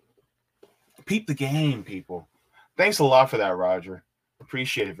 Peep the game, people. Thanks a lot for that, Roger.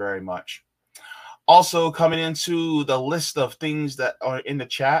 Appreciate it very much. Also, coming into the list of things that are in the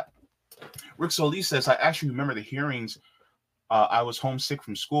chat, Rick Solis says, I actually remember the hearings. I was homesick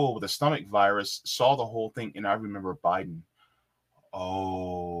from school with a stomach virus, saw the whole thing, and I remember Biden.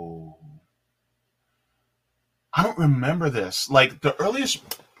 Oh. I don't remember this. Like, the earliest...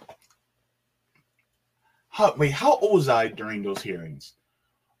 how old was I during those hearings?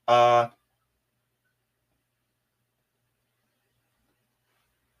 I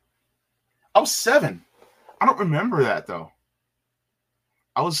was 7. I don't remember that, though.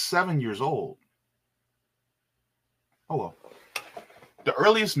 I was 7 years old. Oh, well. The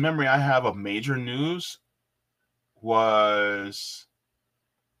earliest memory I have of major news was,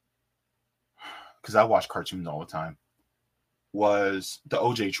 because I watch cartoons all the time, was the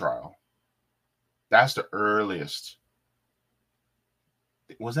OJ trial. That's the earliest.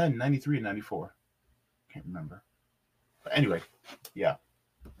 Was that in 93 or 94? Can't remember. But anyway, yeah.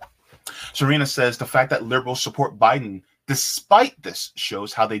 Serena says, the fact that liberals support Biden despite this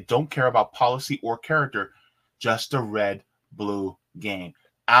shows how they don't care about policy or character, just a red-blue game.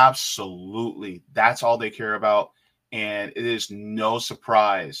 Absolutely. That's all they care about. And it is no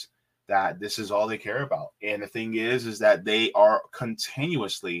surprise that this is all they care about. And the thing is that they are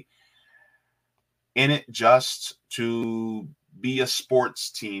continuously in it just to be a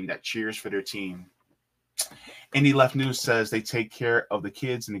sports team that cheers for their team. Indie Left News says they take care of the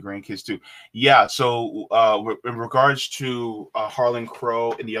kids and the grandkids too. Yeah, so in regards to Harlan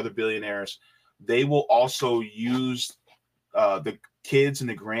Crow and the other billionaires, they will also use the kids and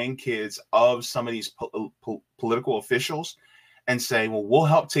the grandkids of some of these political officials and say, well, we'll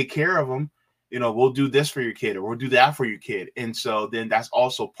help take care of them. You know, we'll do this for your kid or we'll do that for your kid. And so then that's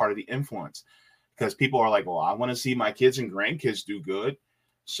also part of the influence, because people are like, well, I want to see my kids and grandkids do good.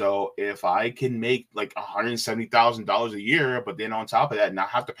 So if I can make like $170,000 a year, but then on top of that, not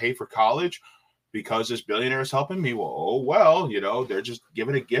have to pay for college because this billionaire is helping me, well, you know, they're just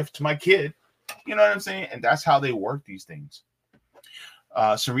giving a gift to my kid. You know what I'm saying? And that's how they work these things.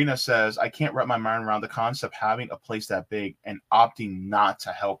 Serena says, I can't wrap my mind around the concept having a place that big and opting not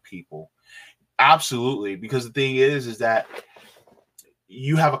to help people. Absolutely. Because the thing is that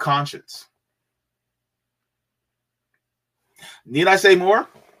you have a conscience. Need I say more?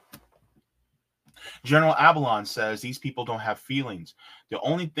 General Avalon says these people don't have feelings. The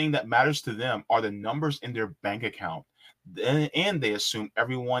only thing that matters to them are the numbers in their bank account. And they assume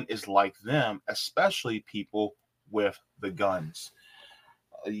everyone is like them, especially people with the guns.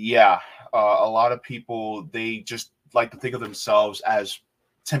 A lot of people, they just like to think of themselves as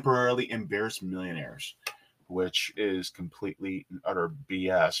temporarily embarrassed millionaires, which is completely and utter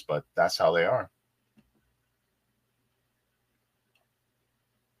BS, but that's how they are.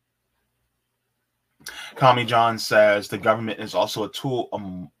 Kami John says the government is also a tool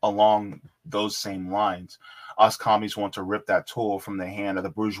along those same lines. Us commies want to rip that tool from the hand of the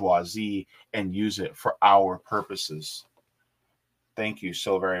bourgeoisie and use it for our purposes. Thank you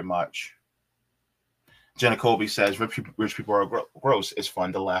so very much. Jenna Colby says rich people are gross. It's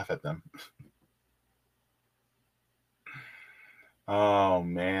fun to laugh at them. Oh,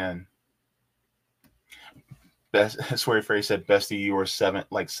 man. Sweary Frey said, Bestie, you were 7,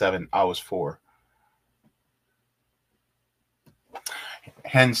 I was 4.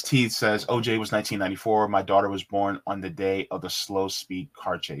 Hen's Teeth says, OJ was 1994. My daughter was born on the day of the slow speed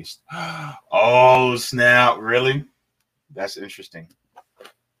car chase. Oh, snap. Really? That's interesting.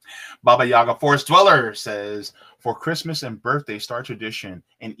 Baba Yaga Forest Dweller says, for Christmas and birthday, start tradition.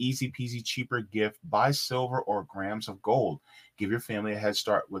 An easy peasy cheaper gift. Buy silver or grams of gold. Give your family a head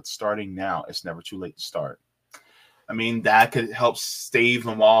start with starting now. It's never too late to start. I mean, that could help stave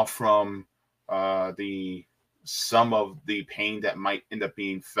them off from some of the pain that might end up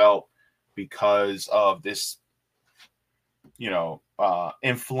being felt because of this,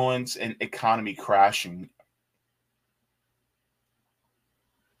 influence and economy crashing.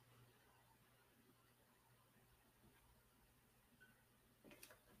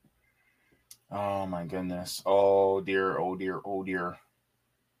 Oh my goodness. Oh dear, oh dear, oh dear.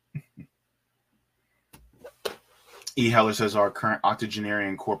 E. Heller says our current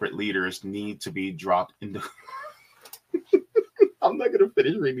octogenarian corporate leaders need to be dropped into. I'm not going to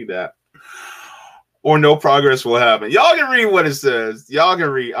finish reading that. Or no progress will happen. Y'all can read what it says. Y'all can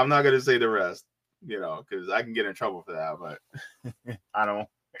read. I'm not going to say the rest, because I can get in trouble for that, but I don't.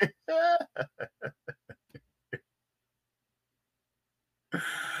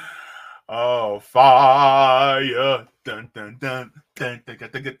 Oh, fire. Dun, dun, dun, dun, dun,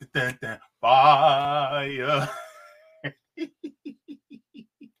 dun, dun, dun, dun, dun, fire.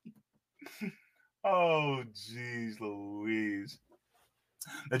 Oh, jeez Louise.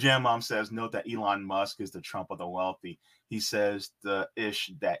 The Jam Mom says, note that Elon Musk is the Trump of the wealthy. He says the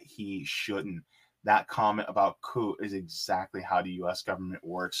ish that he shouldn't. That comment about coup is exactly how the U.S. government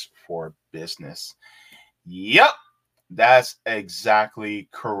works for business. Yep, that's exactly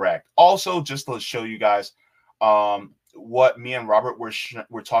correct. Also, just to show you guys what me and Robert were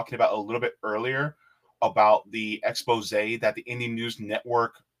talking about a little bit earlier about the expose that the Indian News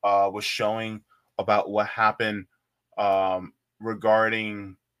Network was showing about what happened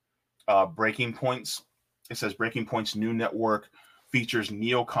regarding Breaking Points. It says Breaking Point's new network features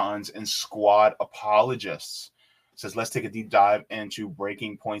neocons and squad apologists. It says, let's take a deep dive into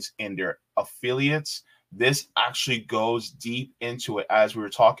Breaking Points and their affiliates. This actually goes deep into it, as we were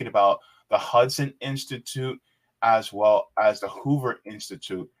talking about the Hudson Institute as well as the Hoover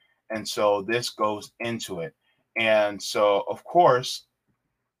Institute. And so this goes into it. And so, of course,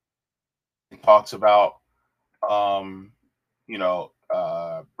 it talks about,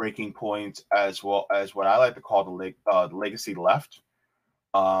 Breaking Points as well as what I like to call the legacy left.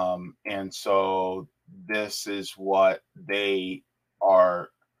 And so this is what they are.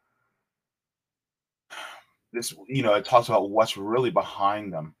 This, it talks about what's really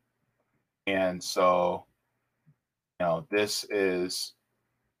behind them. And so, this is,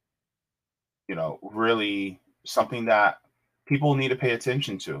 really something that people need to pay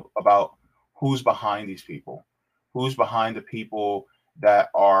attention to about who's behind these people, who's behind the people that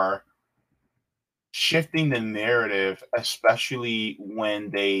are shifting the narrative, especially when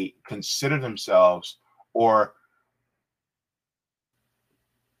they consider themselves or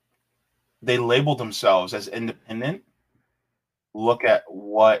they label themselves as independent. Look at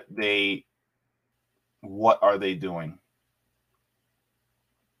what are they doing?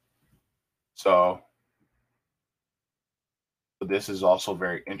 So this is also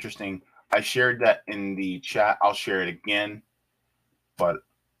very interesting. I shared that in the chat. I'll share it again, but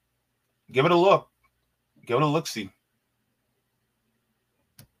give it a look. Give it a look-see.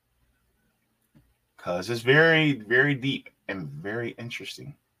 Because it's very, very deep and very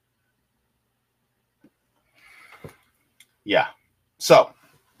interesting. Yeah. So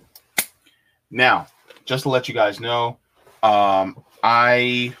now, just to let you guys know, I'm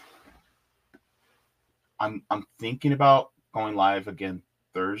thinking about going live again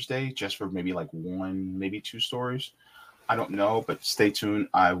Thursday, just for maybe like one, maybe two stories. I don't know, but stay tuned.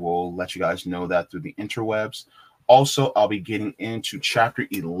 I will let you guys know that through the interwebs. Also, I'll be getting into chapter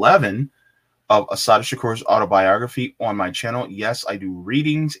 11 of Assata Shakur's autobiography on my channel. Yes, I do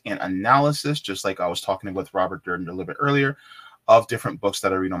readings and analysis, just like I was talking with Robert Durden a little bit earlier, of different books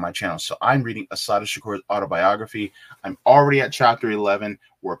that I read on my channel. So I'm reading Assata Shakur's autobiography. I'm already at chapter 11.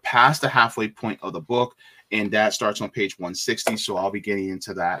 We're past the halfway point of the book, and that starts on page 160. So I'll be getting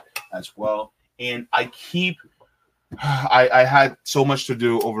into that as well. And I had so much to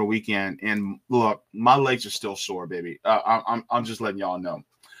do over the weekend, and look, my legs are still sore, baby. I'm just letting y'all know.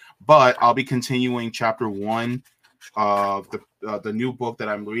 But I'll be continuing chapter 1 of the new book that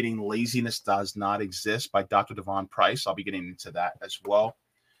I'm reading, Laziness Does Not Exist by Dr. Devon Price. I'll be getting into that as well.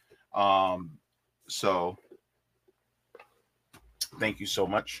 So thank you so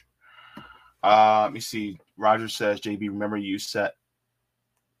much. Let me see. Roger says, JB, remember you set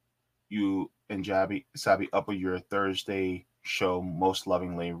you and Sabi up with your Thursday show most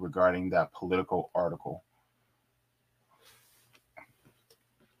lovingly regarding that political article.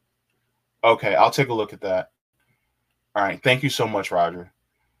 Okay, I'll take a look at that. All right, thank you so much, Roger.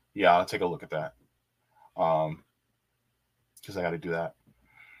 Yeah, I'll take a look at that. Because I got to do that.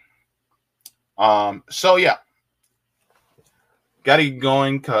 So yeah, got to get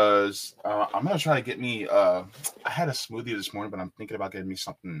going because I'm gonna try to get me. I had a smoothie this morning, but I'm thinking about getting me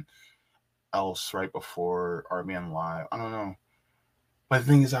something else right before our man live. I don't know, but the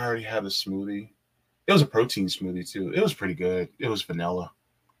thing is, I already have a smoothie. It was a protein smoothie too. It was pretty good. It was vanilla,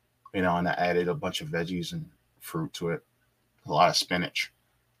 and I added a bunch of veggies and fruit to it, a lot of spinach.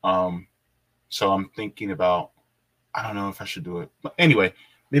 So I'm thinking about. I don't know if I should do it, but anyway,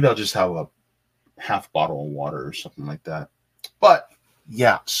 maybe I'll just have half bottle of water or something like that. But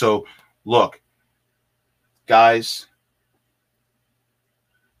yeah, so look, guys,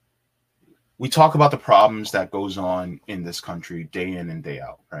 we talk about the problems that goes on in this country day in and day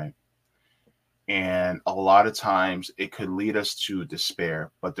out, right? And a lot of times it could lead us to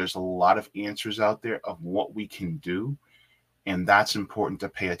despair, but there's a lot of answers out there of what we can do. And that's important to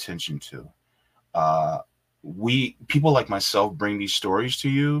pay attention to. People like myself bring these stories to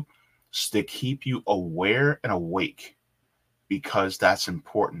you to keep you aware and awake, because that's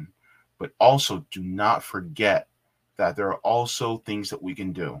important. But also do not forget that there are also things that we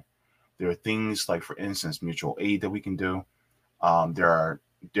can do. There are things like, for instance, mutual aid that we can do. There are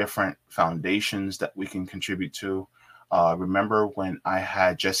different foundations that we can contribute to. Remember when I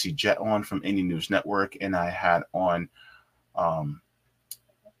had Jesse Jett on from Indie News Network, and I had on, oh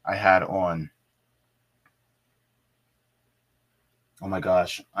my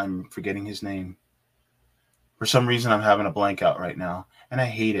gosh, I'm forgetting his name. For some reason, I'm having a blank out right now, and I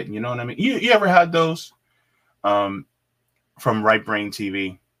hate it. You know what I mean? You ever had those? From Right Brain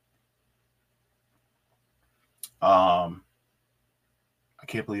TV. I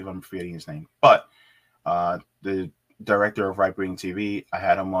can't believe I'm forgetting his name, but the director of Right Brain TV, I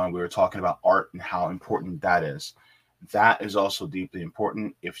had him on. We were talking about art and how important that is. That is also deeply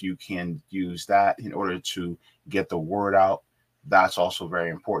important. If you can use that in order to get the word out, that's also very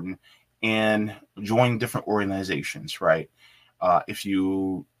important. And join different organizations, right? If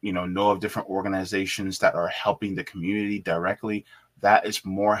you know of different organizations that are helping the community directly, that is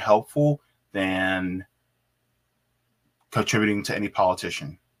more helpful than contributing to any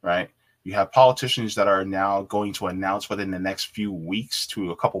politician, right? You have politicians that are now going to announce within the next few weeks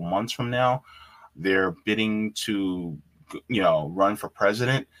to a couple months from now, they're bidding to, run for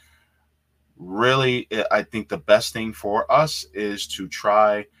president. Really, I think the best thing for us is to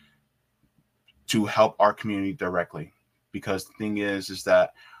try to help our community directly. Because the thing is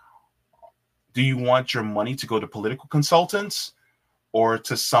that, do you want your money to go to political consultants or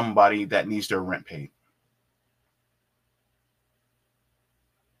to somebody that needs their rent paid?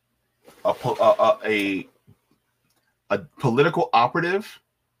 A political operative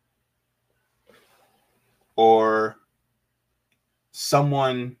or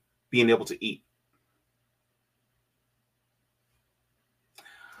someone being able to eat?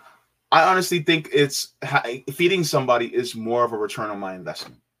 I honestly think feeding somebody is more of a return on my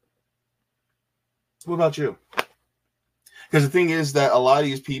investment. What about you? Because the thing is that a lot of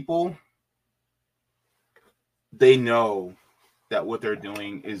these people, they know that what they're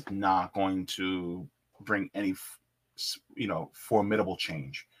doing is not going to bring any, formidable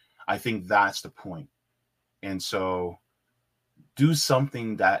change. I think that's the point. And so do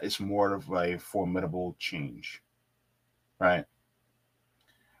something that is more of a formidable change, right?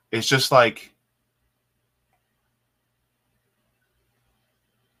 It's just like,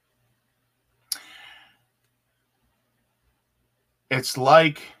 it's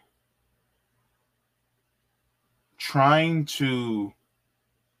like trying to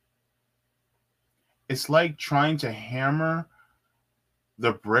hammer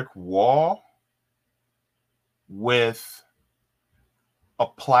the brick wall with a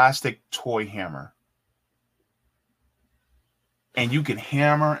plastic toy hammer. And you can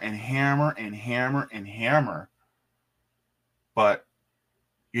hammer and hammer and hammer and hammer, but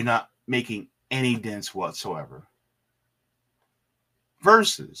you're not making any dents whatsoever.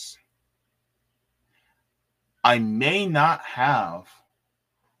 Versus, I may not have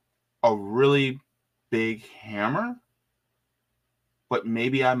a really big hammer, but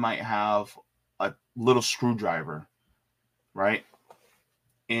maybe I might have a little screwdriver, right?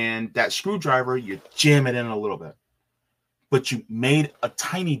 And that screwdriver, you jam it in a little bit, but you made a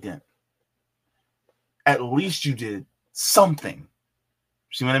tiny dent. At least you did something.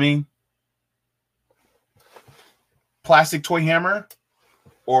 See what I mean? Plastic toy hammer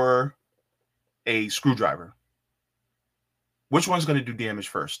or a screwdriver? Which one's going to do damage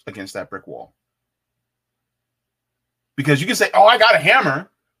first against that brick wall? Because you can say, oh, I got a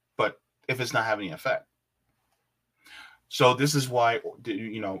hammer, but if it's not having any effect. So this is why,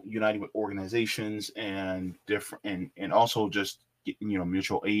 uniting with organizations and different, and also just,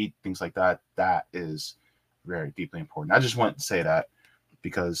 mutual aid, things like that, that is very deeply important. I just want to say that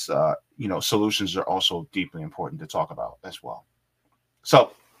because, solutions are also deeply important to talk about as well.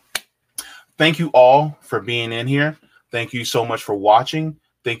 So thank you all for being in here. Thank you so much for watching.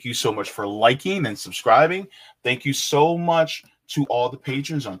 Thank you so much for liking and subscribing. Thank you so much to all the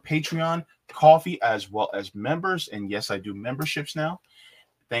patrons on Patreon, Coffee, as well as members. And yes, I do memberships now.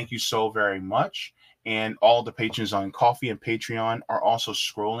 Thank you so very much. And all the patrons on Coffee and Patreon are also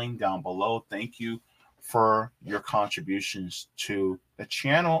scrolling down below. Thank you for your contributions to the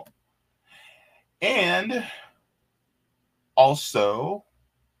channel. And also,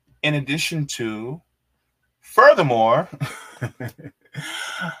 in addition to, furthermore,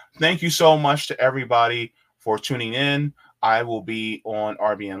 thank you so much to everybody for tuning in. I will be on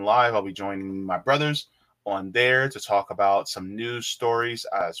RBN Live. I'll be joining my brothers on there to talk about some news stories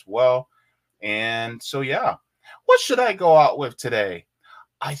as well. And so, yeah, what should I go out with today?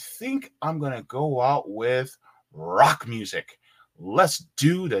 I think I'm going to go out with rock music. Let's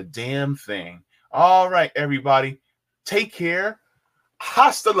do the damn thing. All right, everybody, take care.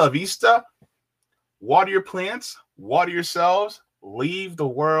 Hasta la vista. Water your plants, water yourselves, leave the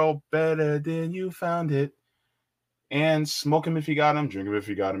world better than you found it. And smoke them if you got them, drink them if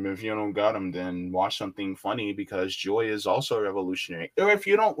you got them. If you don't got them, then watch something funny, because joy is also revolutionary. Or if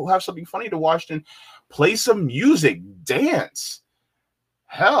you don't have something funny to watch, then play some music, dance.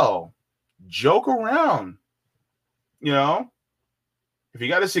 Hell, joke around. You know, if you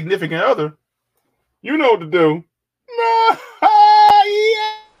got a significant other, you know what to do. Yeah.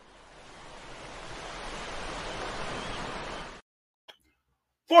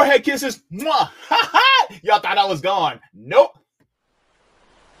 Forehead kisses. Mwah. Y'all thought I was gone. Nope.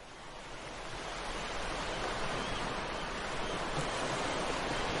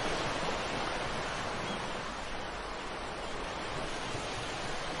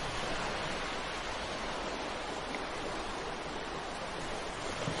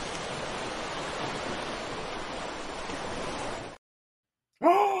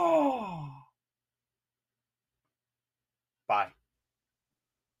 Bye.